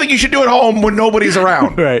 This is something you should do at home when nobody's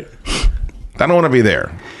around." Right. I don't want to be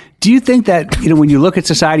there. Do you think that when you look at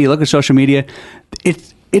society, you look at social media,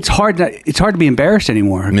 it's hard to be embarrassed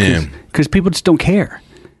anymore because people just don't care.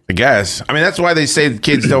 I guess. I mean, that's why they say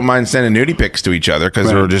kids don't mind sending nudie pics to each other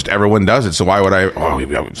because everyone does it. So why would I?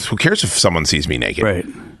 Who cares if someone sees me naked? Right.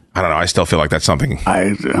 I don't know. I still feel like that's something.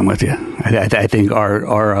 I'm with you. I think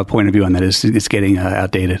our point of view on that is it's getting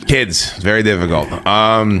outdated. Kids, very difficult.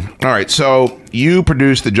 All right. So you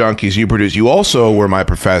produced the Junkies. You also were my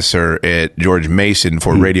professor at George Mason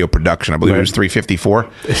for radio production. I believe it was 354.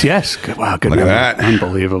 Yes. Wow. Good. Look at that.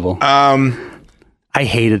 Unbelievable. I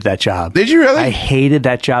hated that job. Did you really? I hated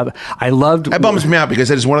that job. That bums me out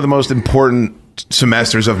because it is one of the most important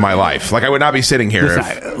semesters of my life. Like, I would not be sitting here.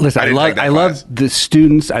 I love the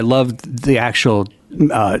students. I love the actual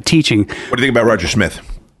teaching. What do you think about Roger Smith?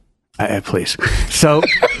 Please. So,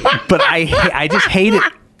 but I just hate it.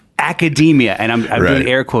 Academia, and I'm doing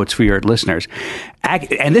air quotes for your listeners.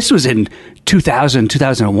 And this was in 2000,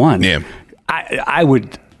 2001. Yeah. I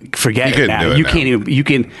would forget it now. You can't even. You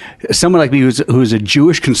can. Someone like me who's a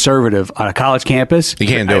Jewish conservative on a college campus. You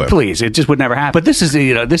can't do it. Please, it just would never happen. But this is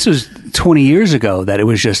this was 20 years ago that it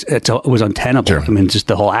was just it was untenable. Sure. I mean, just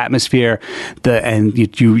the whole atmosphere. And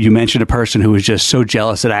you mentioned a person who was just so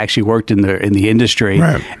jealous that I actually worked in the industry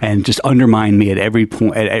and just undermined me at every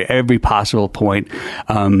point, at every possible point.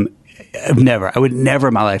 I would never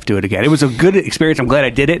in my life do it again. It was a good experience. I'm glad I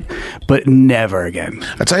did it, but never again.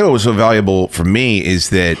 I'll tell you what was so valuable for me is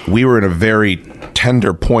that we were in a very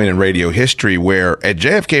tender point in radio history where at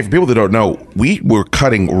JFK, for people that don't know, we were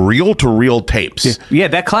cutting reel-to-reel tapes. Yeah,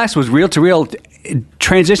 that class was reel-to-reel,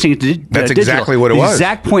 transitioning to That's digital. exactly what it was.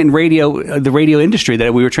 Exact point in radio, the radio industry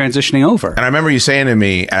that we were transitioning over. And I remember you saying to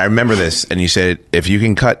me, and I remember this, and you said, if you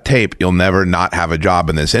can cut tape, you'll never not have a job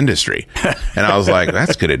in this industry. And I was like,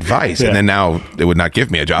 that's good advice. Yeah. And then now they would not give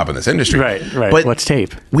me a job in this industry. Right. But what's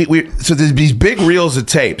tape? So there's these big reels of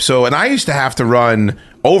tape. So, and I used to have to run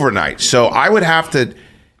overnight. So I would have to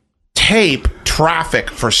tape traffic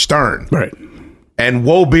for Stern. Right. And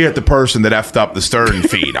woe be it the person that effed up the Stern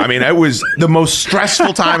feed. I mean, it was the most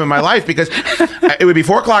stressful time in my life because it would be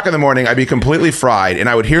 4 o'clock in the morning. I'd be completely fried. And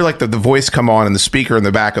I would hear like the voice come on in the speaker in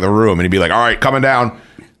the back of the room. And he'd be like, all right, coming down.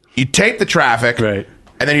 You tape the traffic. Right.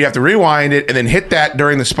 And then you have to rewind it and then hit that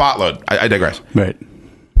during the spot load. I digress. Right.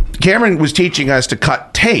 Cameron was teaching us to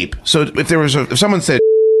cut tape. So if someone said,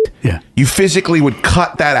 you physically would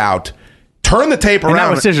cut that out. Turn the tape around. And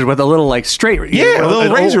that was scissors with a little like straight, a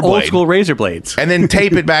little razor blade, old school razor blades, and then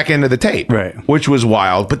tape it back into the tape, right? Which was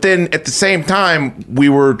wild. But then at the same time, we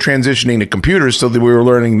were transitioning to computers, so that we were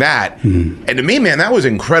learning that. And to me, man, that was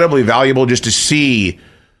incredibly valuable just to see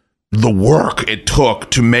the work it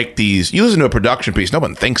took to make these. You listen to a production piece, no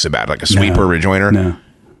one thinks about it, like a sweeper, rejoiner. No.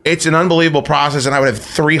 It's an unbelievable process, and I would have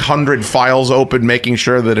 300 files open, making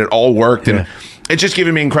sure that it all worked, and it's just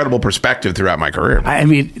given me incredible perspective throughout my career. I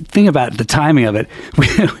mean, think about the timing of it.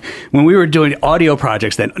 When we were doing audio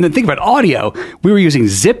projects then, and think about audio, we were using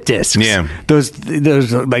zip disks. Yeah.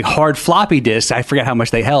 Those like hard floppy disks, I forget how much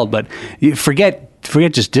they held, but you forget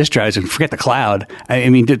just disk drives and forget the cloud. I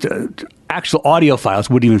mean, the actual audio files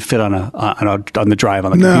wouldn't even fit on the drive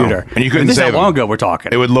on the computer. And you couldn't this is save how long them. ago we're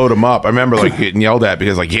talking. It would load them up. I remember like getting yelled at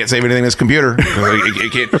because like you can't save anything in this computer.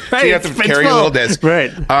 It can't. Right, So you have to carry a little disk.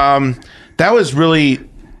 Right. That was really.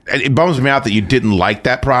 It bums me out that you didn't like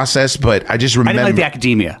that process, but I just remember. I didn't like the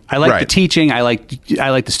academia. I liked the teaching. I liked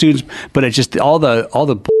the students, but it just all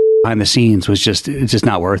the behind the scenes was just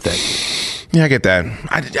not worth it. Yeah, I get that.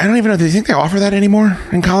 I don't even know. Do you think they offer that anymore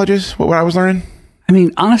in colleges? What I was learning? I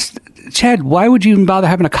mean, honest, Chad, why would you even bother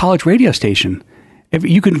having a college radio station? If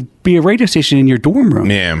you can be a radio station in your dorm room.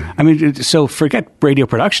 Yeah. I mean, so forget radio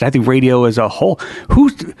production. I think radio as a whole.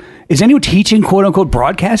 Is anyone teaching quote unquote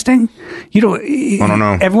broadcasting? I don't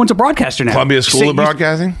know. Everyone's a broadcaster now. Columbia School of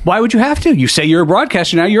Broadcasting? Why would you have to? You say you're a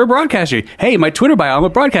broadcaster now. You're a broadcaster. Hey, my Twitter bio, I'm a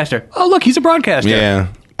broadcaster. Oh, look, he's a broadcaster. Yeah.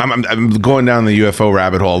 I'm going down the UFO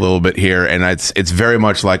rabbit hole a little bit here, and it's very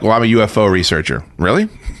much like, well, I'm a UFO researcher. Really?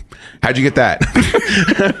 How'd you get that?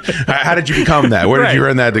 How did you become that? Where did you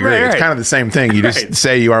earn that degree? Right. It's kind of the same thing. You just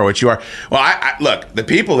say you are what you are. Well, I look, the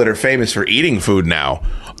people that are famous for eating food now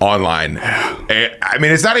online, I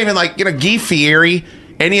mean, it's not even like, Guy Fieri,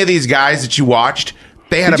 any of these guys that you watched,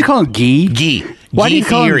 they had Did you call him Guy? Guy. Why do you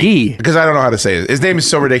call him Guy? Because I don't know how to say it. His name is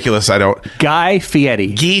so ridiculous, I don't. Guy Fieri.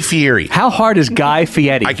 Guy Fieri. How hard is Guy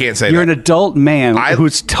Fieri? I can't say You're that. an adult man who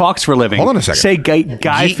talks for a living. Hold on a second. Say Guy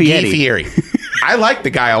Fieri. Guy Fieri. I like the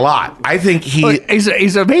guy a lot. I think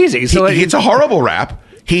he's amazing. So he gets a horrible rap.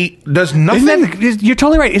 He does nothing. You're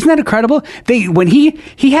totally right. Isn't that incredible? When he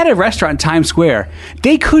had a restaurant in Times Square,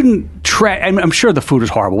 they couldn't I'm sure the food was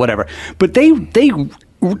horrible, whatever. But they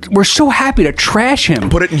were so happy to trash him.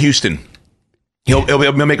 Put it in Houston. He'll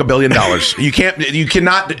make $1 billion. You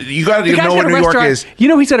cannot. You got to know what New York is.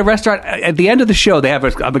 He's at a restaurant at the end of the show. They have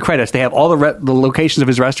the credits. They have all the locations of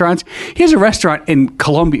his restaurants. He has a restaurant in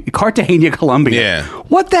Cartagena, Colombia. Yeah.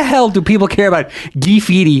 What the hell do people care about Guy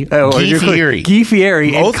Fieri? Guy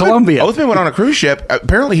Fieri in Colombia. Oathman went on a cruise ship.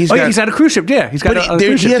 Apparently he's on a cruise ship. Yeah, he's got a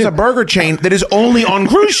cruise ship. He has a burger chain that is only on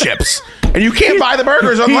cruise ships, and you can't buy the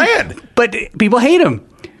burgers on land. But people hate him.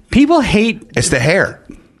 It's the hair.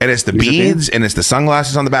 And it's the beads, and it's the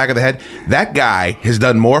sunglasses on the back of the head. That guy has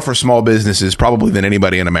done more for small businesses probably than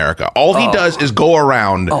anybody in America. All he does is go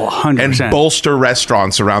around 100%. and bolster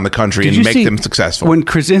restaurants around the country and make them successful. When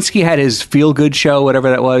Krasinski had his Feel Good show, whatever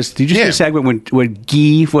that was, did you see the segment when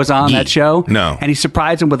Guy was on that show? No. And he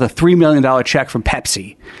surprised him with a $3 million check from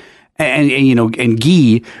Pepsi. And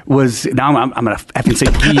Guy was, now I'm going to effing say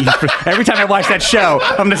Guy. Every time I watch that show,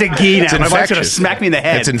 I'm going to say Guy now. My wife's going to smack me in the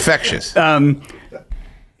head. It's infectious.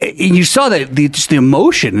 And you saw just the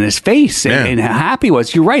emotion in his face and how happy he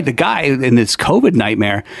was. You're right. The guy in this COVID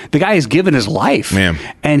nightmare, the guy has given his life,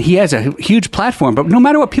 and he has a huge platform. But no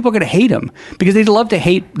matter what, people are going to hate him because they love to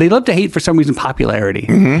hate. They love to hate for some reason popularity.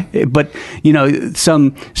 Mm-hmm. But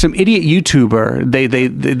some idiot YouTuber,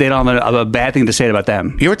 they don't have a bad thing to say about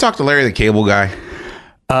them. You ever talk to Larry the Cable Guy?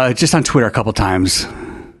 Just on Twitter a couple times.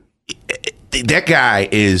 that guy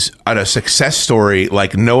is a success story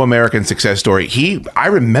like no American success story. I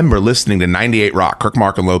remember listening to 98 Rock, Kirk,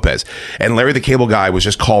 Mark, and Lopez, and Larry the Cable Guy was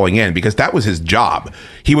just calling in because that was his job.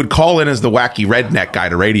 He would call in as the wacky redneck guy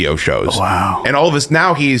to radio shows. Wow. And all of us,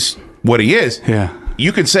 now he's what he is. Yeah.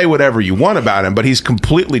 You can say whatever you want about him, but he's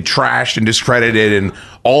completely trashed and discredited and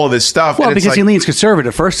all of this stuff. Well, and because he leans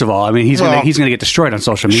conservative, first of all. I mean, he's gonna get destroyed on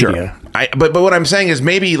social media. Sure. But what I'm saying is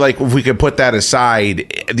maybe like if we could put that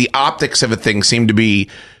aside, the optics of a thing seem to be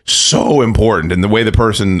so important, and the way the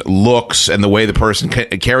person looks and the way the person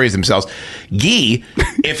carries themselves. Guy,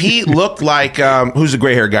 if he looked like who's the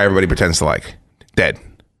gray haired guy everybody pretends to like? Dead.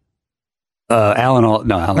 Alan. No,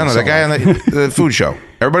 the guy on the food show.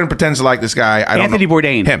 Everybody pretends to like this guy. Anthony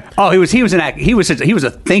Bourdain. Him. Oh, he was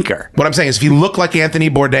a thinker. What I'm saying is, if he looked like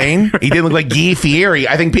Anthony Bourdain, he didn't look like Guy Fieri.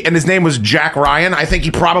 I think, and his name was Jack Ryan. I think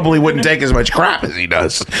he probably wouldn't take as much crap as he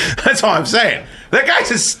does. That's all I'm saying. That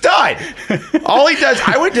guy's a stud. All he does.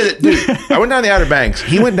 I went down the Outer Banks.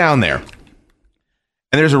 He went down there, and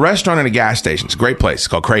there's a restaurant and a gas station. It's a great place. It's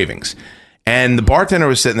called Cravings. And the bartender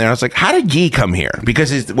was sitting there. I was like, how did Guy come here?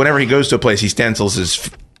 Because whenever he goes to a place, he stencils his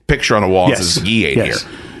picture on a wall. Yes. It says Guy ate here.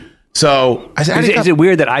 So I said, is it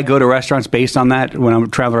weird that I go to restaurants based on that when I'm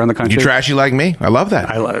traveling around the country? You trashy like me? I love that.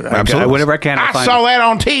 Absolutely. Whatever I can. I saw that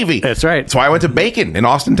on TV. That's right. That's why I went to Bacon in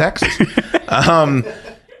Austin, Texas.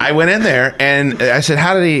 I went in there and I said,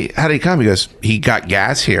 how did he come? He goes, he got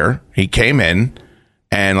gas here. He came in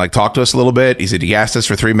and like talked to us a little bit. He said he asked us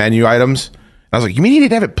for 3 menu items. I was like, you mean he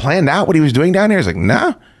didn't have it planned out what he was doing down here? He's like,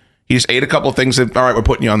 nah. He just ate a couple of things and, all right, we're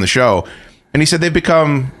putting you on the show. And he said they've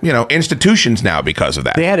become, institutions now because of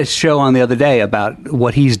that. They had a show on the other day about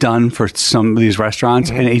what he's done for some of these restaurants,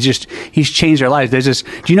 and he's changed their lives. There's this,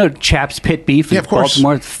 do you know Chap's Pit Beef in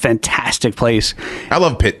Baltimore? Fantastic place. I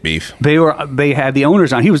love Pit Beef. They had the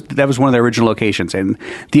owners on. That was one of their original locations, and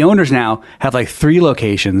the owners now have like 3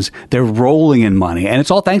 locations. They're rolling in money, and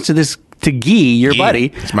it's all thanks to this. To Guy, your buddy.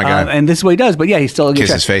 That's my guy. And this is what he does. But yeah, he's still...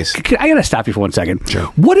 Kiss his face. I got to stop you for 1 second. Sure.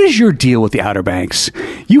 What is your deal with the Outer Banks?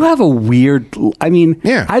 You have a weird...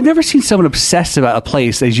 Yeah. I've never seen someone obsessed about a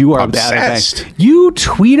place as you are with the Outer Obsessed. Banks. You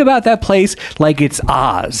tweet about that place like it's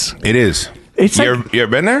Oz. It is. It's you like...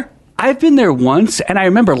 ever been there? I've been there once, and I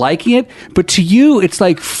remember liking it. But to you, it's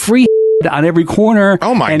like free on every corner.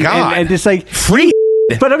 Oh, my God. And it's like... Free.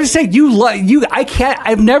 But I'm just saying,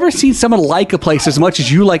 I've never seen someone like a place as much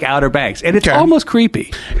as you like Outer Banks, and it's almost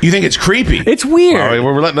creepy. You think it's creepy? It's weird.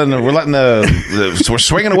 Well, we're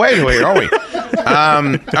swinging away here, aren't we?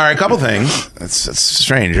 All right, a couple things. That's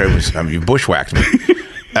strange. You bushwhacked me.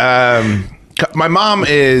 My mom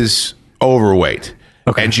is overweight,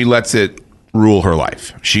 and she lets it rule her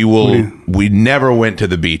life. She will. We never went to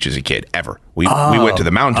the beach as a kid ever. We went to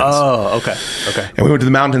the mountains. Oh, okay. And we went to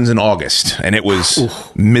the mountains in August, and it was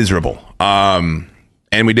miserable. And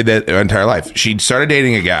we did that our entire life. She started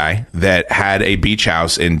dating a guy that had a beach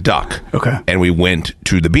house in Duck. Okay. And we went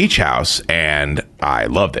to the beach house, and I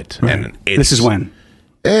loved it. Right. And this is when?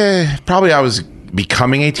 Probably I was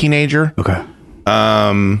becoming a teenager. Okay.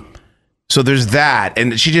 So there's that,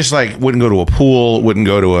 and she just like wouldn't go to a pool, wouldn't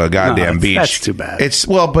go to a goddamn beach. That's too bad.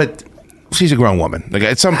 But she's a grown woman. Like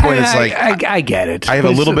at some point, it's like I get it. I have a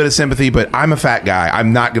little bit of sympathy, but I'm a fat guy.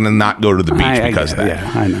 I'm not going to not go to the beach because of that.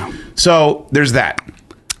 Yeah, I know. So there's that.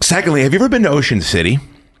 Secondly, have you ever been to Ocean City?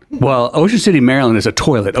 Well, Ocean City, Maryland is a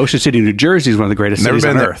toilet. Ocean City, New Jersey is one of the greatest cities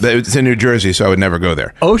on earth. It's in New Jersey, so I would never go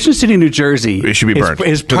there. Ocean City, New Jersey, it should be burned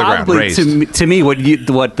is probably to me what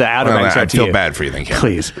the Outer Banks are to you. I feel bad for you, then, Ken.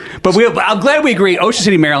 Please, but I'm glad we agree. Ocean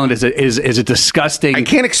City, Maryland is a disgusting. I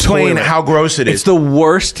can't explain toilet. how gross it is. It's the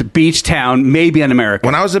worst beach town maybe in America.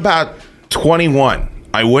 When I was about 21,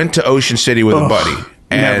 I went to Ocean City with a buddy.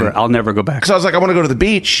 I'll never go back. Because I was like, I want to go to the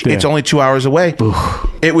beach. Yeah. It's only 2 hours away. Oof.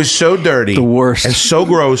 It was so dirty. The worst. And so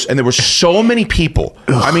gross. And there were so many people.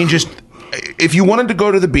 Ugh. I mean, just, if you wanted to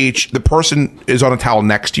go to the beach, the person is on a towel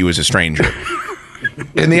next to you as a stranger.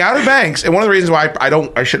 In the Outer Banks, and one of the reasons why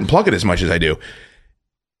I shouldn't plug it as much as I do,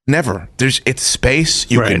 never. It's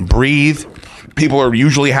space. You can breathe. People are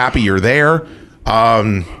usually happy you're there.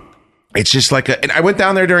 It's just like and I went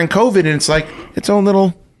down there during COVID, and it's like its own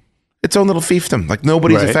little fiefdom. Like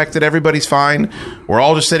nobody's affected. Everybody's fine. We're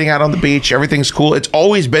all just sitting out on the beach. Everything's cool. It's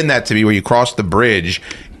always been that to me. When you cross the bridge,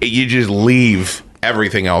 you just leave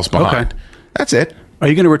everything else behind. Okay. That's it. Are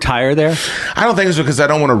you going to retire there? I don't think so, because I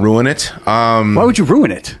don't want to ruin it. Why would you ruin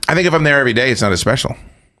it? I think if I'm there every day, it's not as special.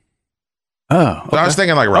 Oh, okay. So I was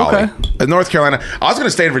thinking like Raleigh, North Carolina. I was going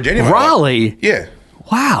to stay in Virginia. Raleigh? Yeah.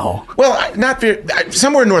 Wow. Well, not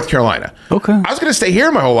somewhere in North Carolina. Okay. I was going to stay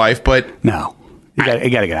here my whole life, but no. You got to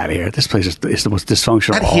get out of here. This place is the most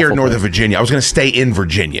dysfunctional. Not here in Northern Virginia. I was going to stay in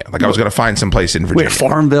Virginia. Like I was going to find some place in Virginia. Wait,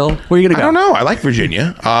 Farmville? Where are you going to go? I don't know. I like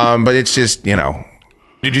Virginia, but it's just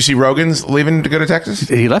Did you see Rogan's leaving to go to Texas?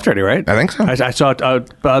 He left already, right? I think so. I saw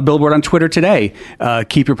a billboard on Twitter today.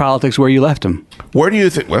 Keep your politics where you left them. Where do you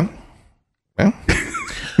think? Well.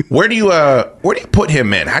 Where do you put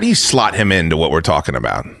him in? How do you slot him into what we're talking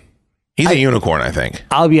about? He's a unicorn, I think.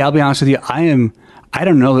 I'll be honest with you. I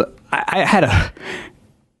don't know. I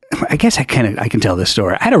guess I can tell this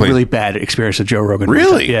story. I had a really bad experience with Joe Rogan.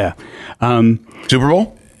 Really? Yeah. Super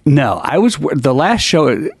Bowl? No, I was the last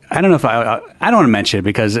show. I don't know if I don't want to mention it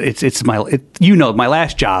because it's my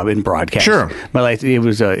last job in broadcast. Sure.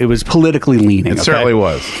 It was politically leaning. It certainly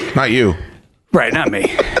was. Not you. Right. Not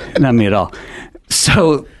me. Not me at all.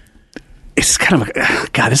 So it's kind of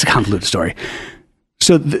this is a convoluted story.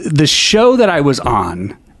 So the show that I was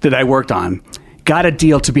on, that I worked on, got a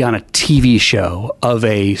deal to be on a TV show of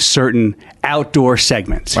a certain outdoor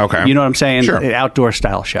segment. Okay. You know what I'm saying? Sure. An outdoor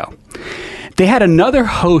style show. They had another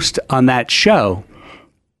host on that show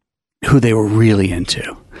who they were really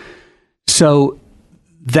into. So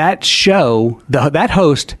that show, that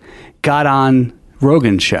host got on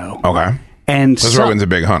Rogan's show. Okay. And because Rogan's a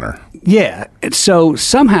big hunter. Yeah. So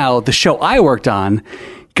somehow the show I worked on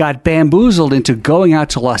got bamboozled into going out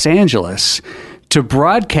to Los Angeles to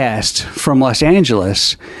broadcast from Los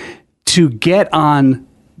Angeles to get on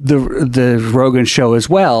the Rogan show as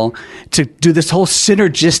well, to do this whole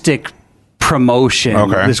synergistic promotion,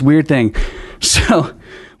 this weird thing. So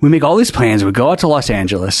we make all these plans. We go out to Los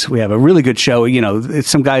Angeles. We have a really good show. It's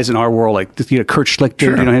some guys in our world, like Kurt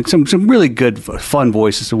Schlichter, sure. Some really good, fun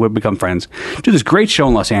voices. So we've become friends. Do this great show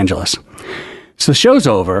in Los Angeles. So the show's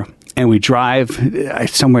over, and we drive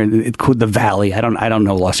somewhere called the Valley. I don't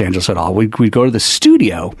know Los Angeles at all. We go to the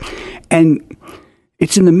studio, and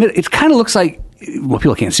it's in the middle. It kind of looks like, well,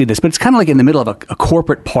 people can't see this, but it's kind of like in the middle of a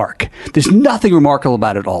corporate park. There's nothing remarkable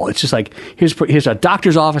about it at all. It's just like here's a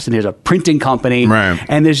doctor's office and here's a printing company, right?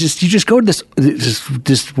 And there's you just go to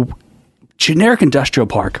this generic industrial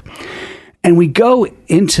park, and we go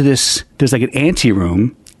into this. There's like an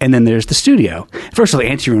anteroom, and then there's the studio. First of all, the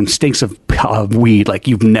anteroom stinks of weed like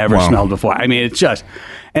you've never smelled before. I mean, it's just.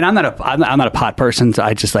 And I'm not a pot person, so I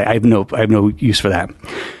have no use for that.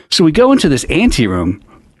 So we go into this anteroom.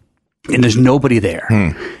 And there's nobody there.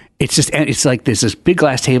 It's like there's this big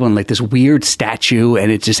glass table and like this weird statue,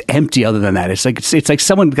 and it's just empty. Other than that, it's like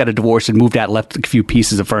someone got a divorce and moved out, left a few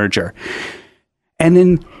pieces of furniture, and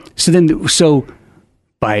then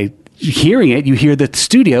by hearing it, you hear that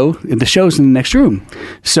the show's in the next room.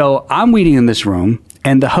 So I'm waiting in this room,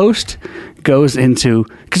 and the host goes into,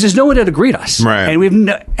 because there's no one there to greet us, right?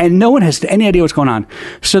 And no one has any idea what's going on.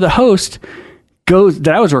 So the host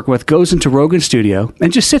that I was working with goes into Rogan's studio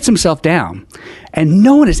and just sits himself down, and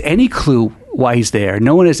no one has any clue why he's there.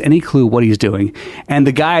 No one has any clue what he's doing. And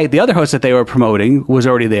the other host that they were promoting was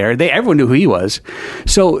already there. Everyone knew who he was.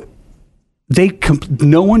 So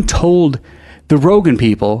no one told the Rogan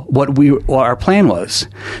people what our plan was.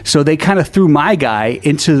 So they kind of threw my guy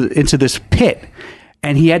into this pit.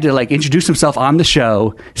 And he had to introduce himself on the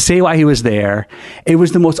show, say why he was there. It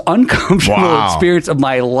was the most uncomfortable experience of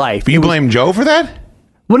my life. You blame Joe for that?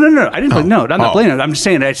 Well, no. I didn't. No, I'm not blaming him. I'm just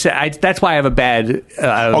saying that's why I have a bad. You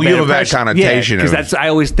have a bad connotation. Yeah, because I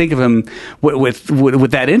always think of him with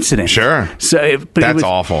that incident. Sure. So that's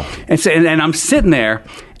awful. And I'm sitting there,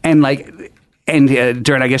 and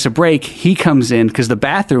during, I guess, a break, he comes in because the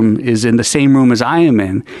bathroom is in the same room as I am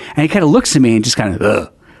in, and he kind of looks at me and just kind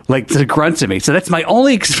of grunts at me. So that's my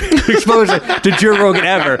only exposure to Joe Rogan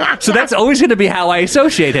ever. So that's always going to be how I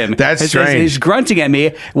associate him. That's strange. He's grunting at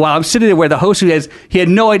me while I'm sitting there where the host he had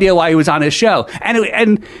no idea why he was on his show.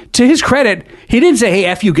 And to his credit, he didn't say, "Hey,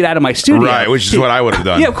 F you, get out of my studio." Right, which is what I would have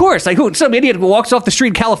done. Yeah, of course. Some idiot walks off the street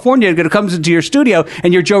in California and comes into your studio,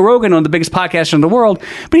 and you're Joe Rogan on the biggest podcast in the world,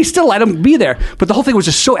 but he still let him be there. But the whole thing was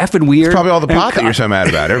just so effing weird. It's probably all the pot that you're so mad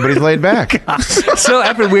about. Everybody's laid back. So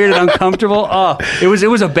effing weird and uncomfortable. Oh, it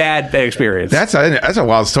was a bad experience. That's a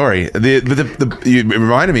wild story. You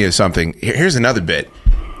reminded me of something. Here's another bit.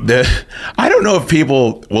 I don't know if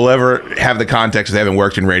people will ever have the context, if they haven't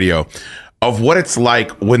worked in radio, of what it's like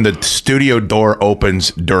when the studio door opens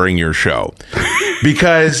during your show.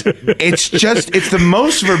 Because it's the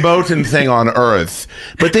most verboten thing on earth.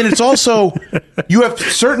 But then it's also, you have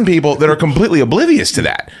certain people that are completely oblivious to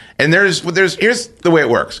that. And here's the way it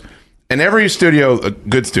works. In every studio, a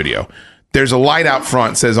good studio, there's a light out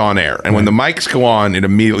front that says on air. And when the mics go on, it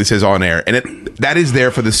immediately says on air. And that is there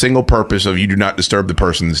for the single purpose of you do not disturb the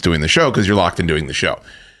person that's doing the show because you're locked in doing the show.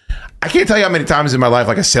 I can't tell you how many times in my life,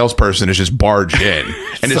 like a salesperson has just barged in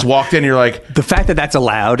and just walked in. And you're like, the fact that that's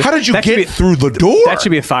allowed. How did you get through the door? That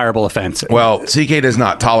should be a fireable offense. Well, CK does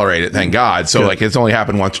not tolerate it, thank God. So like it's only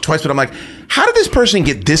happened once or twice. But I'm like, how did this person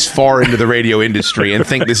get this far into the radio industry and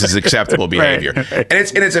think this is acceptable behavior? Right. And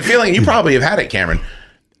it's a feeling, you probably have had it, Cameron.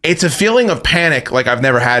 It's a feeling of panic like I've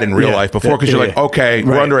never had in real life before, because you're like, okay,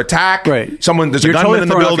 we're under attack. Right. There's a gunman totally in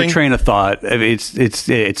the building. Off your train of thought. I mean,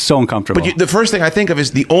 it's so uncomfortable. But the first thing I think of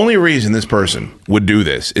is the only reason this person would do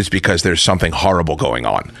this is because there's something horrible going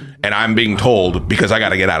on, and I'm being told because I got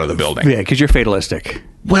to get out of the building. Yeah, because you're fatalistic.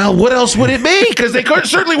 Well, what else would it be? Because they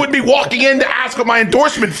certainly wouldn't be walking in to ask what my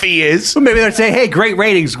endorsement fee is. Well, maybe they'd say, "Hey, great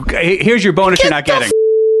ratings. Here's your bonus you're not getting."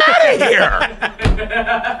 Out of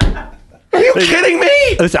here! Are you kidding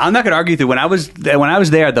me? Listen, I'm not going to argue with you. When I was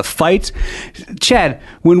there, the fights, Chad,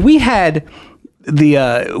 when we had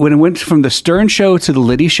when it went from the Stern show to the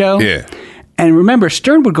Liddy show, yeah. And remember,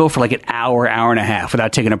 Stern would go for like an hour and a half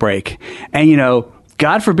without taking a break, and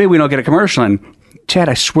God forbid we don't get a commercial in. Chad,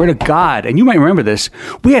 I swear to God, and you might remember this,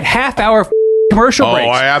 we had half-hour commercial breaks.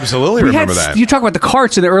 Oh, I absolutely remember that. You talk about the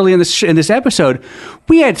carts in this episode.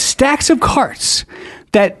 We had stacks of carts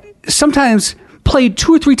that sometimes played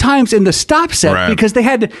 2 or 3 times in the stop set because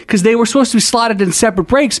they were supposed to be slotted in separate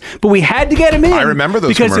breaks, but we had to get them in. I remember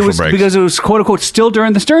those commercial breaks because it was quote unquote still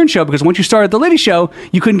during the Stern show, because once you started the Liddy show,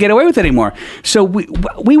 you couldn't get away with it anymore. So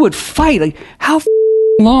we would fight like how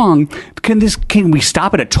long can we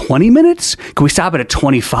stop it at 20 minutes? Can we stop it at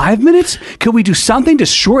 25 minutes? Can we do something to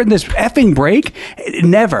shorten this effing break?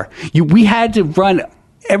 Never. We had to run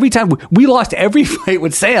every time. We lost every fight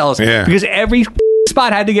with sales because every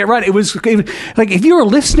spot had to get run. It was like, if you're a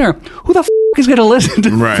listener, who the is going to listen to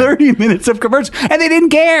 30 minutes of commercials? And they didn't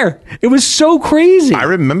care. It was so crazy. I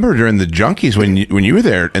remember during the Junkies when you were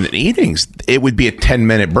there and the evenings, it would be a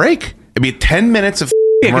 10-minute break. It'd be 10 minutes of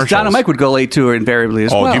because Don and Mike would go late to her invariably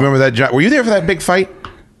as well. Oh, do you remember that? Were you there for that big fight?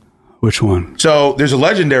 Which one? So there's a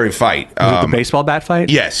legendary fight. Was it the baseball bat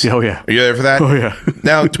fight? Yes. Oh, yeah. Are you there for that? Oh, yeah.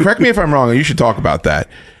 Now, correct me if I'm wrong, and you should talk about that.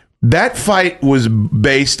 That fight was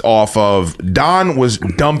based off of Don was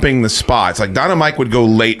dumping the spots. Like Don and Mike would go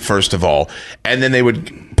late, first of all, and then they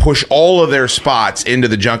would push all of their spots into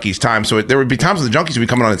the Junkies' time. So there would be times when the Junkies would be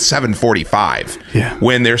coming on at 7:45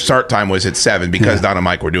 when their start time was at 7 because Don and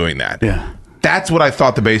Mike were doing that. Yeah. That's what I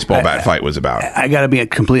thought the baseball bat fight was about. I got to be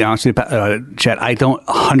completely honest with you, Chet. I don't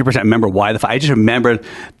 100% remember why the fight. I just remember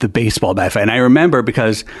the baseball bat fight. And I remember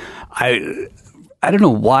because I don't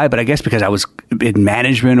know why, but I guess because I was in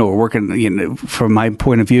management or working, from my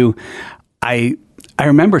point of view, I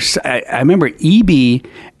remember EB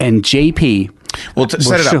and JP. Well,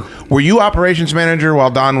 set it up. Were you operations manager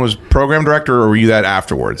while Don was program director, or were you that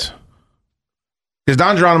afterwards? Because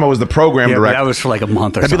Don Geronimo was the program director. That was for like a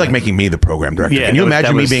month or something. That'd be like making me the program director. Yeah, Can you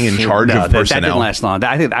imagine me being in charge of personnel? That didn't last long.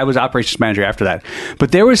 I think I was operations manager after that.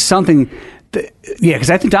 But there was something...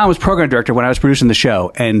 because I think Don was program director when I was producing the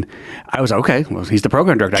show. And I was like, okay, well, he's the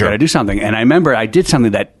program director. Sure. I got to do something. And I remember I did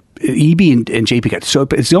something that EB and JP got so...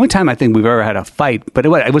 It's the only time I think we've ever had a fight. But it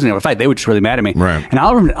wasn't a fight. They were just really mad at me. Right. And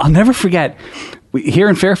I'll never forget... Here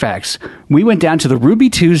in Fairfax, we went down to the Ruby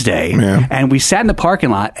Tuesday and we sat in the parking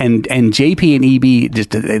lot, and JP and EB just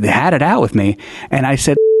they had it out with me, and I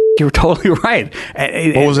said, "You're totally right."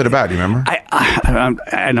 What was it about? Do you remember?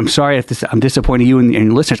 I'm sorry if I'm disappointing you and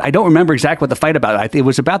your listeners. I don't remember exactly what the fight about. It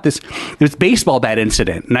was about this baseball bat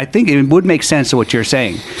incident, and I think it would make sense to what you're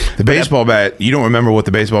saying. The baseball bat. You don't remember what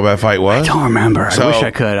the baseball bat fight was? I don't remember. So, I wish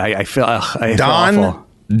I could. I feel awful.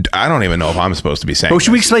 I don't even know if I'm supposed to be saying. Well,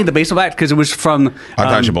 should we explain the baseball bat? Because it was from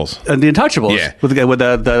Untouchables. The Untouchables. Yeah. With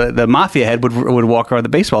the mafia head would walk around the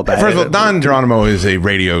baseball bat. First of all, Don Geronimo is a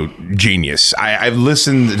radio genius. I've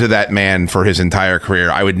listened to that man for his entire career.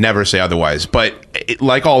 I would never say otherwise. But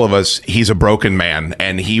like all of us, he's a broken man.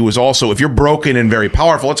 And he was also, if you're broken and very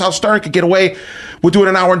powerful, it's how Stern could get away with doing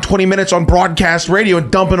an hour and 20 minutes on broadcast radio and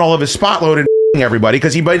dumping all of his spot load and everybody,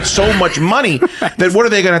 because he made so much money that what are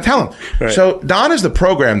they going to tell him? Right. So Don is the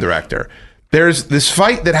program director. There's this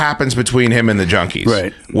fight that happens between him and the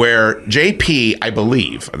Junkies, where JP, I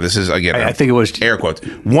believe, this is again, I think it was air quotes,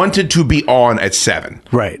 wanted to be on at 7.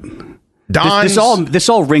 Right. This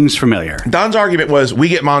all rings familiar. Don's argument was, we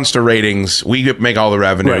get monster ratings, we make all the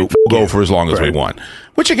revenue, we'll go for as long as we want.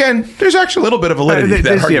 Which again, there's actually a little bit of validity to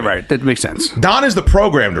that argument. Yeah, right. That makes sense. Don is the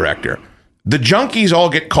program director. The Junkies all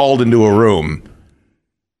get called into a room,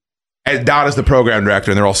 and Don is the program director,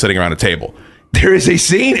 and they're all sitting around a table. There is a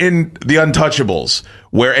scene in The Untouchables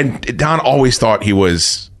where, and Don always thought he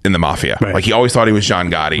was in the mafia. Right. Like, he always thought he was John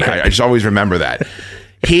Gotti. Right. I just always remember that.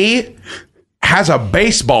 He has a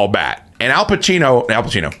baseball bat and Robert De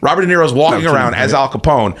Niro's walking around as Al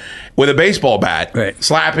Capone with a baseball bat,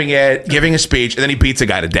 slapping it, giving a speech, and then he beats a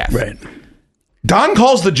guy to death. Right. Don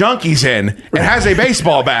calls the junkies in and has a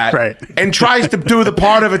baseball bat and tries to do the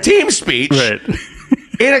part of a team speech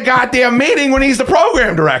in a goddamn meeting when he's the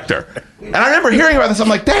program director. And I remember hearing about this. I'm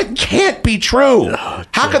like, that can't be true.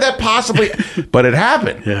 How could that possibly? But it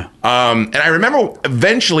happened. Yeah. And I remember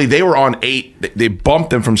eventually they were on 8. They bumped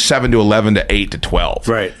them from 7 to 11 to 8 to 12.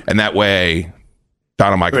 Right. And that way,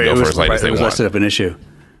 Don and Mike could go for as late as they want. It was less of an issue.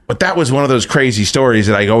 But that was one of those crazy stories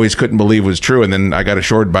that I always couldn't believe was true, and then I got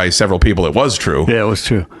assured by several people it was true. Yeah, it was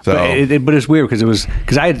true. So, but it's weird because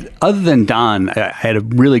I had, other than Don, I had a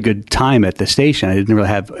really good time at the station. I didn't really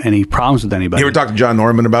have any problems with anybody. You ever talk to John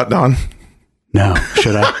Norman about Don? No,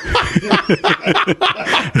 should I?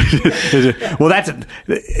 Well,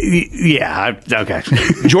 okay.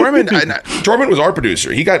 Jorman was our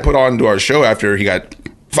producer. He got put on to our show after he got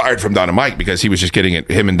fired from Don and Mike because he was just getting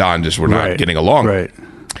it. Him and Don just were not getting along. Right.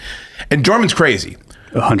 And Jorman's crazy.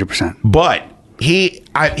 100%. But he's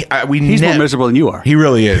more miserable than you are. He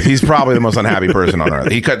really is. He's probably the most unhappy person on earth.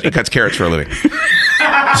 He cuts carrots for a living.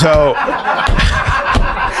 So,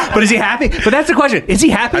 but is he happy? But that's the question. Is he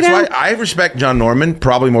happy now? That's why I respect John Norman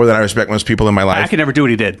probably more than I respect most people in my life. I could never do what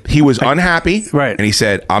he did. He was unhappy, right? And he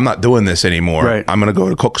said, "I'm not doing this anymore. Right. I'm going to go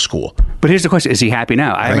to cook school." But here's the question: is he happy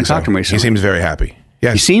now? I haven't talked to him recently. He seems very happy.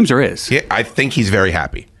 Yes. He seems or is? Yeah, I think he's very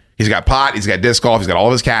happy. He's got pot. He's got disc golf. He's got all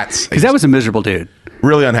of his cats. Because that was a miserable dude.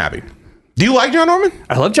 Really unhappy. Do you like John Norman?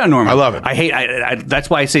 I love John Norman. I love him. I hate.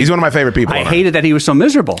 That's why I say he's one of my favorite people. I hated that he was so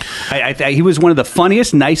miserable. He was one of the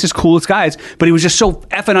funniest, nicest, coolest guys, but he was just so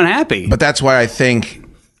effing unhappy. But that's why I think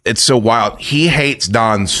it's so wild. He hates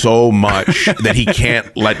Don so much that he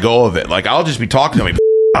can't let go of it. Like I'll just be talking to him.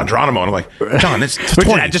 Don Geronimo, and I'm like, Don, it's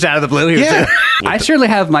 20. Just out of the blue. Yeah. I certainly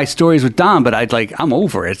have my stories with Don, but I'm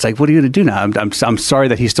over it. It's like, what are you going to do now? I'm sorry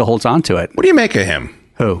that he still holds on to it. What do you make of him?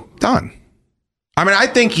 Who? Don. I mean, I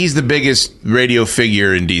think he's the biggest radio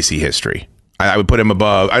figure in DC history. I would put him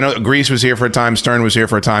above. I know Grease was here for a time, Stern was here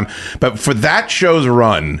for a time, but for that show's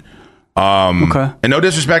run, and no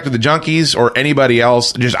disrespect to the Junkies or anybody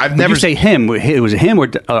else, I've never. You say him? It was him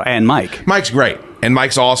and Mike. Mike's great, and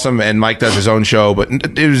Mike's awesome, and Mike does his own show. But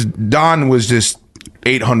Don was just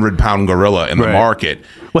 800-pound gorilla in the market.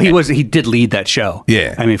 Well, he did lead that show.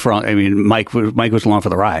 Yeah, Mike was along for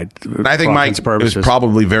the ride. And I think Mike, it was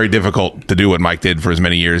probably very difficult to do what Mike did for as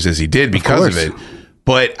many years as he did because of it.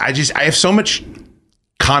 But I have so much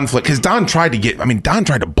conflict because Don tried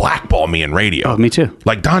to blackball me in radio. Oh, me too.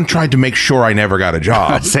 Like Don tried to make sure I never got a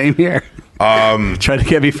job. Same here. Tried to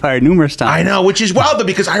get me fired numerous times. I know, which is wild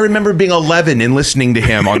because I remember being 11 and listening to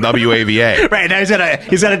him on WAVA. Right, now he's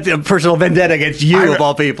got a personal vendetta against you of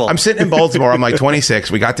all people. I'm sitting in Baltimore. I'm like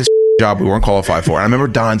 26. We got this job we weren't qualified for. And I remember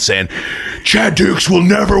Don saying, Chad Dukes will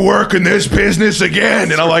never work in this business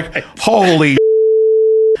again. And I'm like, holy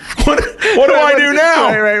what do I do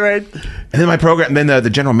now? Right. And then my program, the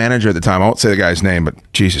general manager at the time, I won't say the guy's name, but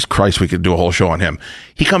Jesus Christ, we could do a whole show on him.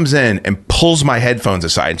 He comes in and pulls my headphones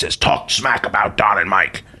aside and says, talk smack about Don and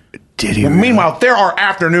Mike. Did he? Well, meanwhile, they're our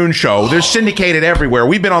afternoon show. They're syndicated everywhere.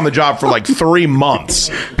 We've been on the job for like 3 months.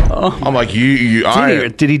 I'm like,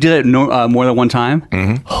 did he do that more than one time?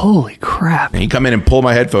 Mm-hmm. Holy crap. And he come in and pull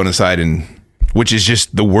my headphone aside, which is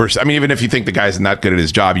just the worst. I mean, even if you think the guy's not good at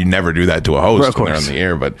his job, you never do that to a host when they're on the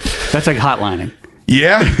air. But that's like hotlining.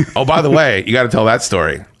 Yeah. Oh, by the way, you got to tell that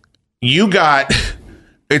story.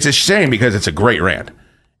 It's a shame because it's a great rant.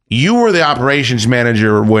 You were the operations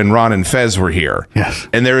manager when Ron and Fez were here. Yes.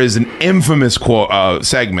 And there is an infamous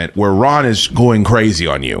segment where Ron is going crazy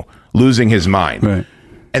on you, losing his mind. Right.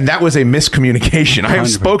 And that was a miscommunication. 100%. I have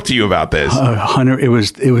spoke to you about this.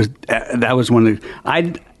 That was one of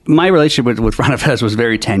the, my relationship with Ron and Fez was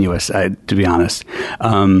very tenuous, to be honest.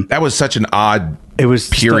 That was such an odd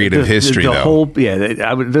period of history, though.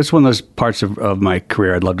 That's one of those parts of my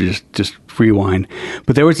career I'd love to just rewind.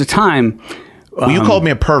 But there was a time. Well, you called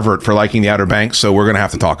me a pervert for liking the Outer Banks, so we're going to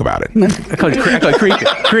have to talk about it. I called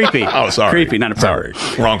it creepy. Oh, sorry. Creepy, not a pervert.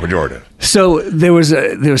 Sorry. Wrong pejorative. So there was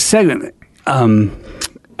a segment.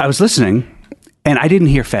 I was listening, and I didn't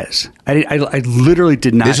hear Fez. I literally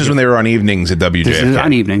did not. This is when they were on evenings at WJFK. This is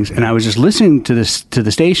on evenings, and I was just listening to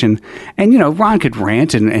the station, and Ron could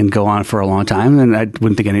rant and go on for a long time, and I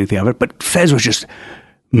wouldn't think anything of it. But Fez was just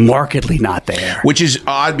markedly not there, which is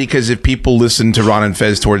odd because if people listened to Ron and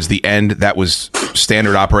Fez towards the end, that was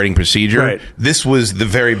standard operating procedure. Right. This was the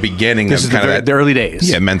very beginning of the early days.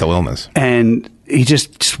 Yeah, mental illness, and he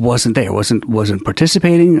just wasn't there. wasn't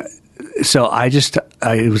participating.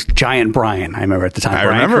 it was Giant Brian, I remember at the time. I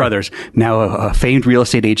Brian remember. Carruthers, now a famed real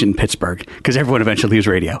estate agent in Pittsburgh, because everyone eventually leaves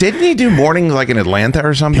radio. Didn't he do mornings like in Atlanta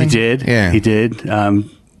or something? He did. Yeah. He did.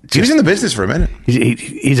 He was in the business for a minute.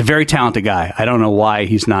 He's a very talented guy. I don't know why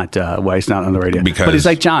he's not on the radio. Because- but he's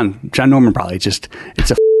like John Norman probably. It's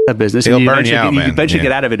a up business. He'll and burn you out, man. You eventually Yeah.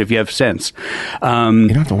 get out of it if you have sense. You don't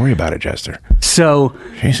have to worry about it, Jester. So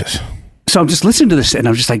Jesus. I'm just listening to this, and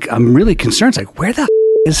I'm just like, I'm really concerned. It's like, where the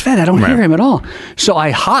is Fez? I don't hear him at all. So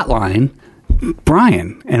I hotline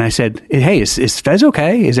Brian, and I said, hey, is Fez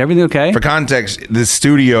okay? Is everything okay? For context, the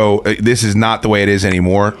studio, this is not the way it is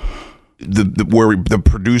anymore. Where the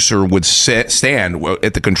producer would stand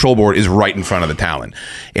at the control board is right in front of the talent.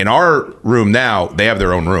 In our room now, they have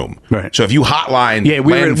their own room. Right. So if you hotline, we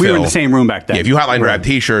were in the same room back then. Yeah, if you hotline grab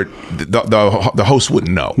T-shirt, the host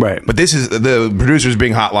wouldn't know. Right. But this is the producers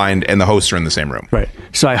being hotlined, and the hosts are in the same room. Right.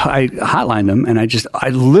 So I hotlined them, and I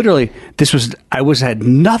literally had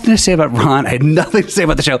nothing to say about Ron. I had nothing to say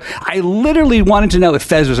about the show. I literally wanted to know if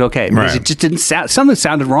Fez was okay because it just didn't sound, something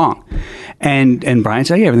sounded wrong. And Brian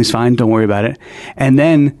said, yeah, everything's fine. Don't worry about it. And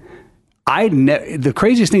then the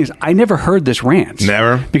craziest thing is I never heard this rant.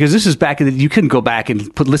 Never? Because this is back in you couldn't go back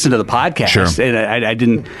and listen to the podcast. Sure. And I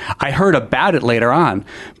didn't. I heard about it later on,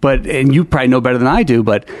 and you probably know better than I do.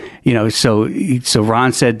 But so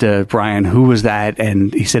Ron said to Brian, "Who was that?"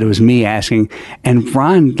 And he said it was me asking. And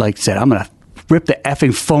Ron said, "I'm gonna rip the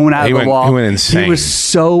effing phone out of the wall." He went insane. He was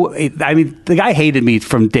so. I mean, the guy hated me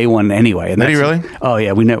from day one anyway. And Did he really? Oh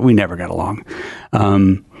yeah, we never got along.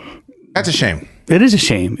 That's a shame. It is a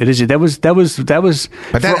shame. It is. That was. But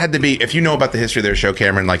that had to be. If you know about the history of their show,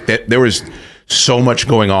 Cameron, there was so much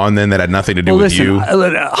going on then that had nothing to do with you.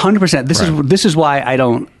 100%. This is why I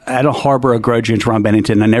don't harbor a grudge against Ron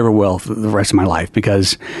Bennington. I never will for the rest of my life,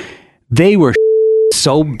 because they were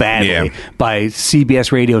so badly by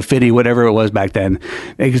CBS Radio, Fitty, whatever it was back then.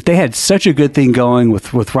 Because they had such a good thing going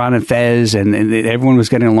with Ron and Fez, and everyone was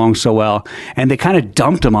getting along so well. And they kind of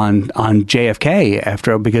dumped him on JFK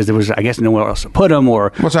after, because there was, I guess, nowhere else to put him,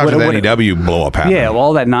 or what's after the NEW blow up happened. Yeah,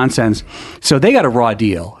 all that nonsense. So they got a raw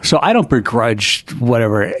deal. So I don't begrudge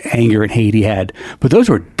whatever anger and hate he had, but those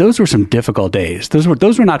were some difficult days. Those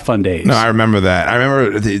were not fun days. No, I remember that. I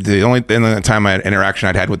remember the only time interaction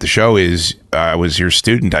I'd had with the show is I was your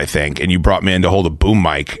student, I think, and you brought me in to hold a boom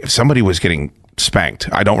mic. Somebody was getting spanked.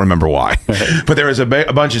 I don't remember why, but there was a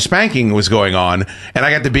bunch of spanking was going on, and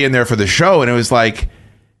I got to be in there for the show, and it was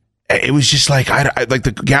just like like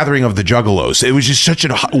the gathering of the Juggalos. It was just such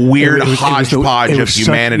a weird hodgepodge of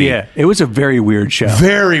humanity. It was a very weird show.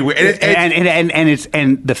 Very weird, and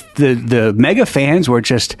the mega fans were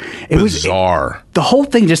just bizarre. The whole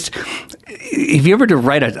thing just. If you ever to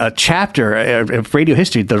write a chapter of radio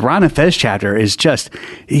history, the Ron and Fez chapter is just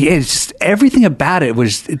everything about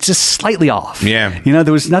it's just slightly off. Yeah.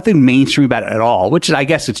 There was nothing mainstream about it at all, which I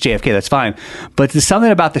guess it's JFK, that's fine. But there's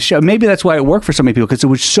something about the show. Maybe that's why it worked for so many people, because it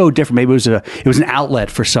was so different. Maybe it was an outlet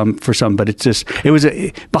for some, but it was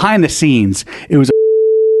behind the scenes. It was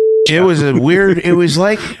a weird. It was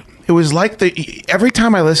like every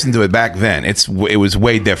time I listened to it back then, it was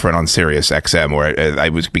way different on Sirius XM,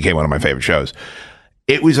 where became one of my favorite shows.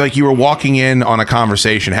 It was like you were walking in on a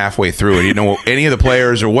conversation halfway through, and you didn't know any of the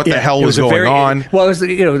players or what the hell was going on. Well,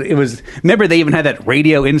 it was. Remember, they even had that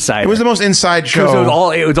Radio Insider. It was the most inside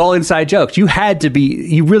show. It was all inside jokes. You had to be.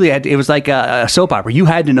 You really had. It was like a soap opera. You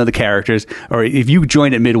had to know the characters, or if you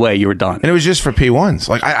joined it midway, you were done. And it was just for P1s.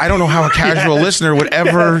 Like I don't know how a casual listener would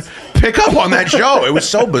ever pick up on that show. It was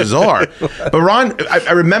so bizarre. But Ron,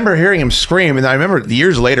 I remember hearing him scream, and I remember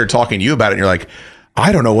years later talking to you about it. And you're like,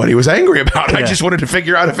 I don't know what he was angry about. I just wanted to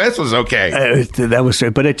figure out if Fez was okay. That was,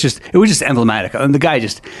 but it was just emblematic. And the guy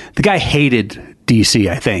hated DC,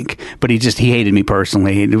 I think, but he hated me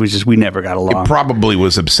personally. It was just, we never got along. He probably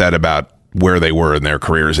was upset about where they were in their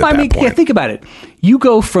careers at that point. Yeah, think about it. You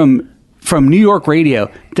go from New York radio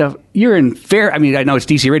to, you're in I know it's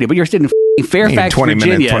DC radio, but you're still in Fairfax,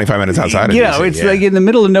 25 minutes outside of DC. It's like in the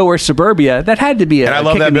middle of nowhere suburbia. That had to be and I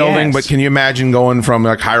love that building, but can you imagine going from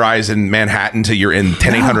like high rise in Manhattan to you're in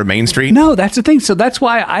 10800 Main Street? No, that's the thing. So that's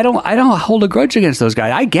why I don't hold a grudge against those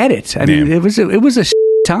guys. I get it. I mean, it was a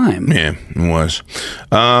time. Yeah, it was.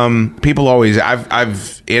 People always it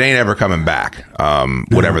ain't ever coming back.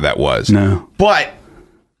 Whatever that was. No. But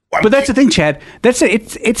that's the thing, Chad. That's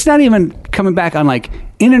it. It's not even coming back on like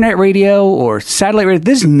internet radio or satellite radio.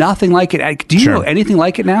 There's nothing like it. Do you know anything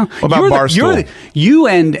like it now? What about Barstool? You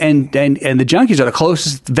and the junkies are the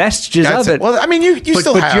closest vestiges of it. Well, I mean, you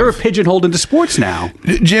still have. But you're pigeonholed into sports now.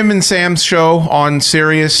 Jim and Sam's show on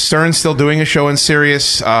Sirius. Stern's still doing a show on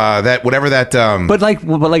Sirius. But like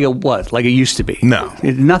a what? Like it used to be. No,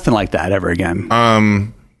 nothing like that ever again.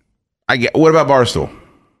 What about Barstool?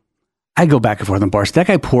 I go back and forth on Barstool. That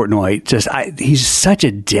guy Portnoy, he's such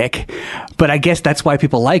a dick. But I guess that's why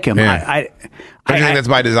people like him. Yeah. I think that's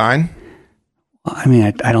by design. I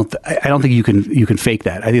mean, I don't think you can fake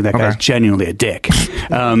that. I think that guy's genuinely a dick.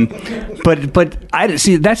 But I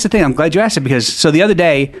see. That's the thing. I'm glad you asked it because the other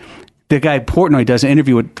day, the guy Portnoy does an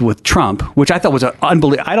interview with Trump, which I thought was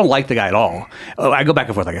unbelievable. I don't like the guy at all. I go back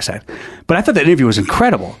and forth, like I said, but I thought that interview was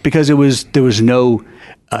incredible because there was no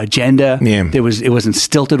agenda. Yeah. It wasn't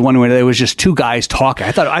stilted one way. There was just two guys talking.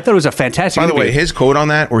 I thought it was a fantastic. By the interview. way, his quote on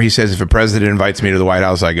that, where he says, "If a president invites me to the White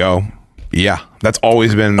House, I go." Yeah, that's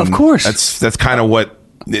always been. Of course, that's kind of what.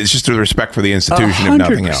 It's just the respect for the institution, 100%. if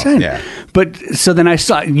nothing else. Yeah. But so then I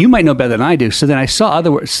saw. You might know better than I do. So then I saw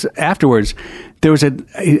afterwards. There was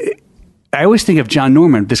I always think of John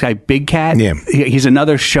Norman, this guy Big Cat. Yeah. He's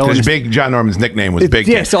another show. John Norman's nickname was Big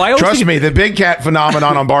Cat. Yeah, so I Trust me, the Big Cat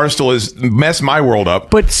phenomenon on Barstool has messed my world up.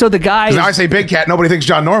 But so the guy... Now I say Big Cat, nobody thinks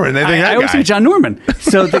John Norman. They think that guy. I always think John Norman.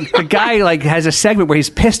 So the guy like has a segment where he's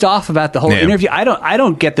pissed off about the whole interview. I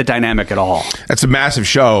don't get the dynamic at all. That's a massive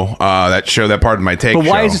show, that part of my take But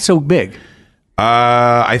why show. is it so big?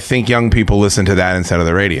 I think young people listen to that instead of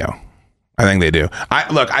the radio. I think they do.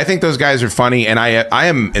 I think those guys are funny, and I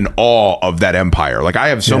am in awe of that empire. Like, I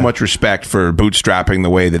have so much respect for bootstrapping the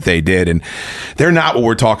way that they did, and they're not what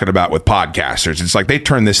we're talking about with podcasters. It's like they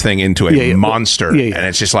turned this thing into a monster, and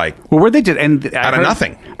it's just like, well, where they did, and out of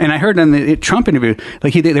nothing. And I heard in the Trump interview,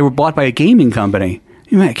 like they were bought by a gaming company.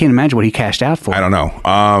 I can't imagine what he cashed out for. I don't know.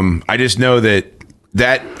 I just know that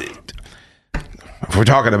if we're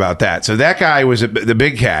talking about that, so that guy the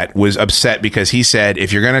Big Cat was upset because he said,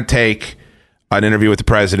 if you're going to take an interview with the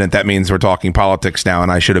president, that means we're talking politics now, and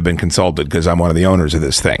I should have been consulted because I'm one of the owners of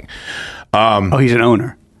this thing. He's an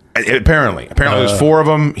owner. Apparently, there's four of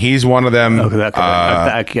them. He's one of them.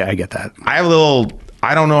 Okay, I get that.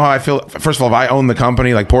 I don't know how I feel. First of all, if I own the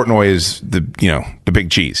company, like Portnoy is the big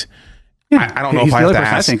cheese. Yeah, I don't know if I have to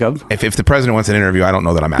ask. I think of. If the president wants an interview, I don't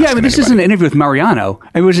know that I'm asking. Yeah, but this isn't an interview with Mariano.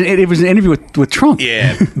 It was an interview with Trump.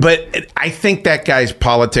 Yeah, but I think that guy's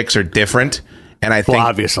politics are different. And I think,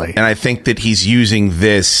 obviously, and I think that he's using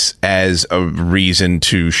this as a reason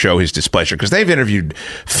to show his displeasure because they've interviewed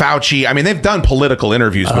Fauci. I mean, they've done political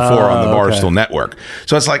interviews before on the Barstool Network.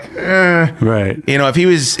 So it's like, right? If he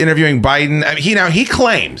was interviewing Biden, I mean, he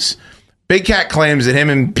claims, Big Cat claims that him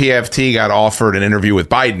and PFT got offered an interview with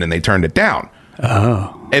Biden and they turned it down.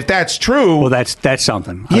 Oh. If that's true, well, that's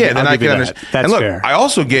something. Then I can understand. That's and look, fair. I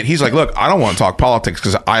also get. He's like, look, I don't want to talk politics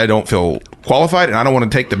because I don't feel qualified, and I don't want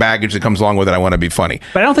to take the baggage that comes along with it. I want to be funny.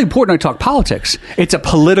 But I don't think Portnoy talked politics. It's a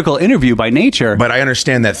political interview by nature. But I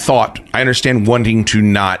understand that thought. I understand wanting to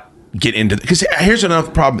not get into because here's another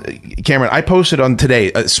problem, Cameron. I posted on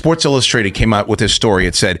today. Sports Illustrated came out with this story.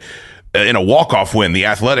 It said, in a walk-off win, the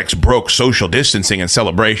Athletics broke social distancing and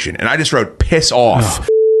celebration, and I just wrote "piss off."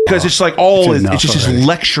 Because it's like it's just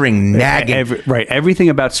lecturing, nagging. Everything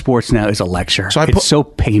about sports now is a lecture. So it's so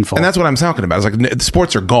painful. And that's what I'm talking about. It's like the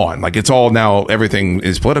sports are gone. Like it's all now, everything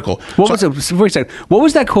is political. What was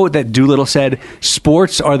that quote that Doolittle said?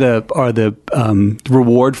 Sports are the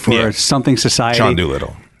reward for something society. John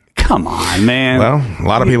Doolittle. Come on, man. Well, a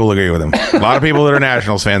lot of people agree with him. A lot of people that are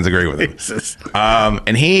Nationals fans agree with him.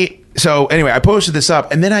 So anyway, I posted this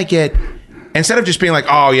up, and then I get, instead of just being like,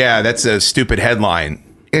 oh yeah, that's a stupid headline,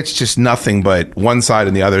 it's just nothing but one side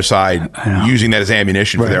and the other side using that as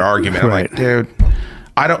ammunition for their argument. I'm like, dude,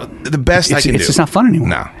 the best I can do. It's just not fun anymore.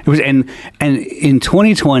 No. It was, and in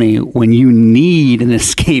 2020, when you need an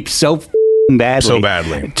escape so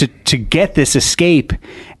badly to get this escape,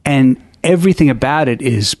 and everything about it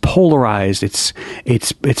is polarized. It's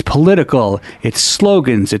political. It's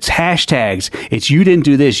slogans. It's hashtags. It's you didn't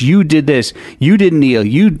do this. You did this. You didn't kneel.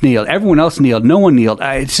 You kneeled. Everyone else kneeled. No one kneeled.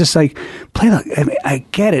 It's just like I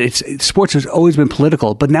get it. Sports has always been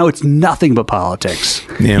political, but now it's nothing but politics.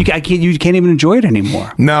 Yeah. You can't even enjoy it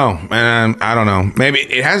anymore. No, I don't know. Maybe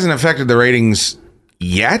it hasn't affected the ratings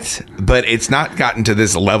yet, but it's not gotten to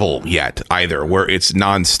this level yet either, where it's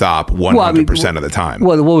nonstop 100% of the time.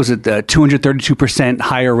 Well, what was it? 232%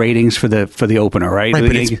 higher ratings for the opener, right? Right,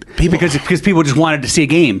 but it's people, because people just wanted to see a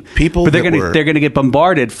game. People, but they're gonna get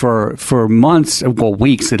bombarded for months, well,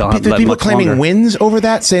 weeks. They don't have people much claiming longer. wins over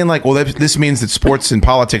that, saying like, well, this means that sports and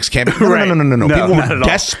politics can't be. No, Right. no. No, People not were at all.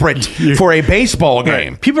 desperate for a baseball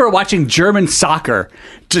game. Right. People are watching German soccer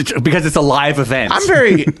because it's a live event.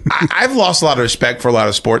 I've lost a lot of respect for a lot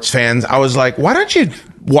of sports fans. I was like, why don't you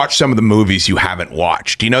watch some of the movies you haven't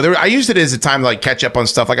watched? You know, I used it as a time to like catch up on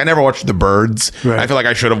stuff. Like I never watched The Birds. Right. I feel like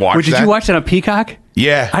I should have watched Wait, did that. you watch that on Peacock?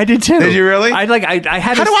 Yeah. I did too. Did you really? I had.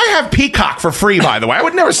 How do I have Peacock for free, by the way? I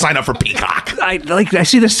would never sign up for Peacock. I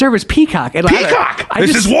see the service Peacock. And Peacock!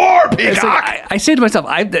 This is war, it's Peacock! Like, I say to myself,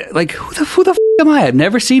 who the f am I? I've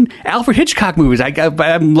never seen Alfred Hitchcock movies.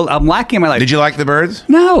 I'm lacking in my life. Did you like The Birds?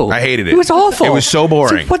 No, I hated it. It was awful. It was so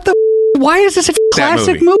boring. It's like, what the? Why is this a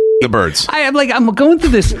classic movie? The Birds. I'm going through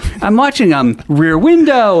this. I'm watching Rear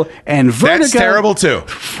Window and Vertigo. That's terrible too.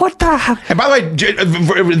 What the hell? And by the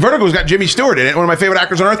way, Vertigo's got Jimmy Stewart in it, one of my favorite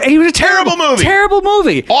actors on earth. It was a terrible movie. Terrible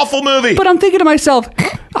movie. Awful movie. But I'm thinking to myself,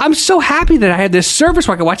 I'm so happy that I had this service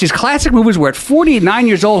where I can watch these classic movies. We're at 49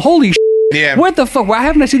 years old. Holy shit. Yeah. What the fuck? Why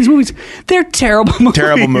haven't I seen these movies? They're terrible movies.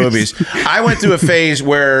 Terrible movies. I went through a phase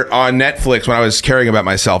where on Netflix, when I was caring about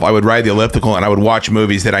myself, I would ride the elliptical and I would watch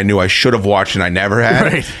movies that I knew I should have watched and I never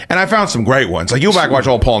had. Right. And I found some great ones. Like you go back and watch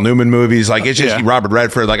all Paul Newman movies. Like it's just Robert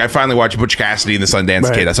Redford. Like I finally watched Butch Cassidy and the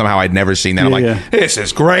Sundance Kid. Somehow I'd never seen that. I'm like, this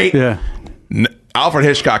is great. Yeah. Alfred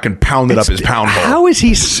Hitchcock can pound it up his pound hole. How is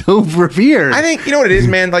he so revered? I think, you know what it is,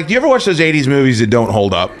 man? Like, do you ever watch those 80s movies that don't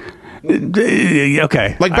hold up?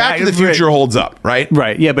 Okay. Like Back to the Future holds up, right?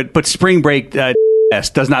 Right. Yeah, but Spring Break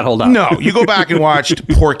does not hold up. No, you go back and watch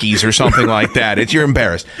Porky's or something like that. You're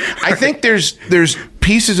embarrassed. I think there's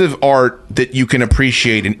pieces of art that you can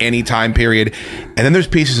appreciate in any time period, and then there's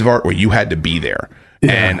pieces of art where you had to be there.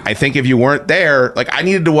 Yeah. And I think if you weren't there, like I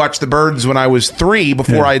needed to watch The Birds when I was 3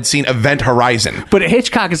 before I had seen Event Horizon. But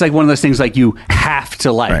Hitchcock is like one of those things like you have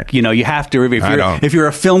to like. Right. You know, you have to. If you're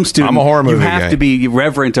a film student, I'm a horror movie you have guy. to be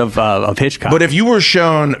reverent of Hitchcock. But if you were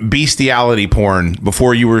shown bestiality porn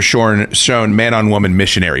before you were shown man-on-woman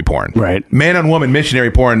missionary porn, right? Man-on-woman missionary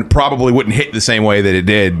porn probably wouldn't hit the same way that it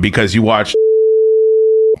did because you watched.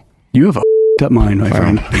 You have a up mind, my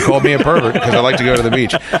friend. You called me a pervert because I like to go to the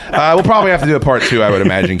beach. We'll probably have to do a part 2, I would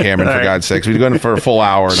imagine, Cameron, for God's sakes. We've gone for a full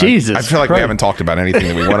hour. And Jesus I feel like we haven't talked about anything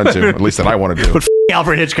that we wanted to, at least that I want to do. But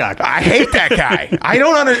Alfred Hitchcock. I hate that guy. I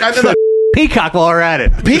don't understand. Peacock while we're at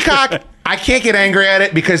it. Peacock, I can't get angry at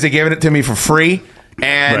it because they're giving it to me for free.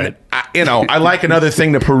 And, I like another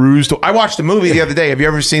thing to peruse. I watched a movie the other day. Have you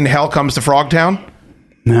ever seen Hell Comes to Frogtown?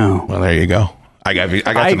 No. Well, there you go. I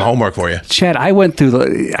got some homework for you. Chad, I went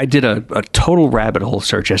through I did a total rabbit hole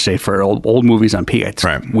search yesterday for old movies on Peacock.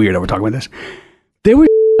 It's weird that we're talking about this. There were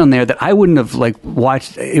on there that I wouldn't have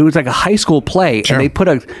watched. It was like a high school play, and they put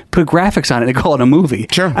graphics on it and they call it a movie.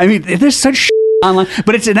 Sure. I mean, there's such online,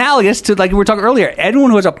 but it's analogous to like we were talking earlier. Anyone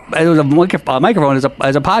who has a microphone is a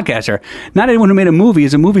podcaster. Not anyone who made a movie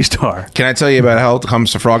is a movie star. Can I tell you about Hell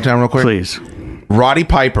Comes to Frogtown real quick? Please. Roddy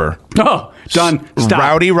Piper. Oh, done.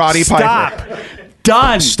 Stop. Roddy Stop. Piper.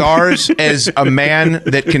 Done. Stars as a man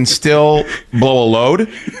that can still blow a load,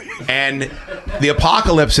 and the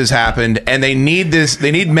apocalypse has happened, and they need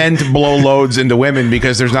men to blow loads into women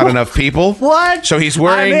because there's not enough people. What? So he's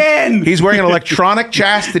wearing an electronic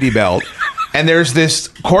chastity belt. And there's this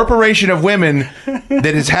corporation of women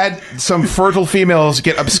that has had some fertile females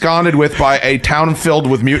get absconded with by a town filled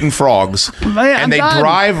with mutant frogs. And they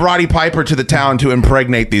drive Roddy Piper to the town to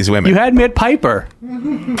impregnate these women. You had me at Piper.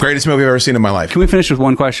 Greatest movie I've ever seen in my life. Can we finish with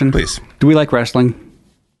one question? Please. Do we like wrestling?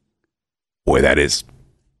 Boy, that's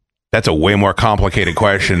a way more complicated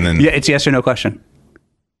question than... Yeah, it's a yes or no question.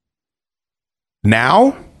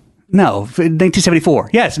 Now? No, 1974.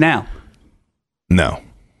 Yes, now. No.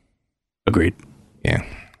 Agreed. Yeah.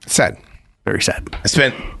 Sad. Very sad.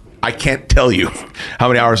 I can't tell you how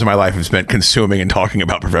many hours of my life I've spent consuming and talking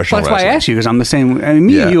about professional wrestling. That's why I asked you, because I'm the same. I mean,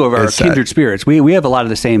 me and you are kindred spirits. We have a lot of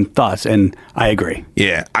the same thoughts, and I agree.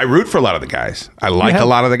 Yeah. I root for a lot of the guys. I like a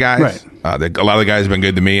lot of the guys. Right. A lot of the guys have been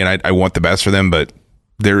good to me, and I want the best for them, but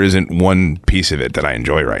there isn't one piece of it that I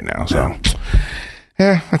enjoy right now. So,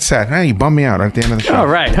 yeah, that's sad. Now you bum me out at the end of the show. All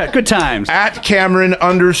right. Good times. At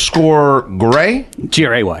Cameron_Gray.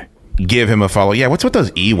 Gray. Give him a follow. Yeah, what's with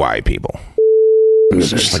those EY people? It's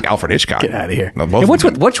just like Alfred Hitchcock. Get out of here. No, hey,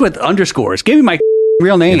 what's with underscores? Give me my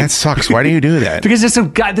real name. Yeah, that sucks. Why do you do that? Because there's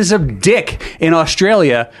a dick in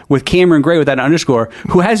Australia with Cameron Gray with that underscore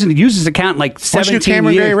who hasn't used his account in like 17 years.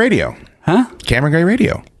 Cameron Gray Radio. Huh? Cameron Gray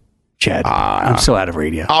Radio. Chad. I'm so out of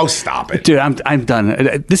radio. Oh, stop it. Dude, I'm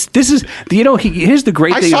done. This is, here's the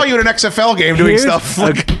great I thing. saw you at an XFL game doing stuff.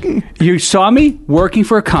 You saw me working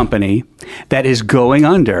for a company that is going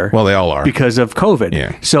under. Well, they all are. Because of COVID.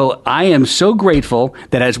 Yeah. So I am so grateful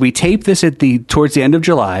that as we tape this towards the end of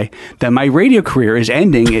July, that my radio career is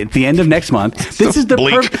ending at the end of next month. This is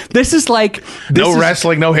this is like no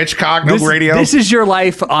wrestling, no Hitchcock, no radio. This is your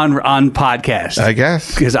life on podcast. I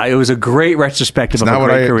guess. Because it was a great retrospective of a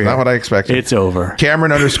great career. Not what I expected. It's over.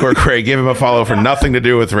 Cameron_Craig. Give him a follow for nothing to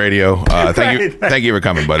do with radio. Thank you for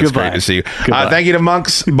coming, bud. It's great to see you. Thank you to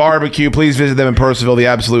Monk's Barbecue. Please visit them in Purcellville. The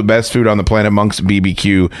absolute best food on the planet. Monk's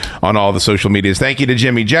BBQ on all the social medias. Thank you to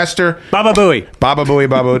Jimmy Jester. Baba Booey. Baba Booey.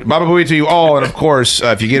 Baba Booey to you all. And of course,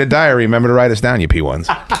 if you get a diary, remember to write us down, you P1s.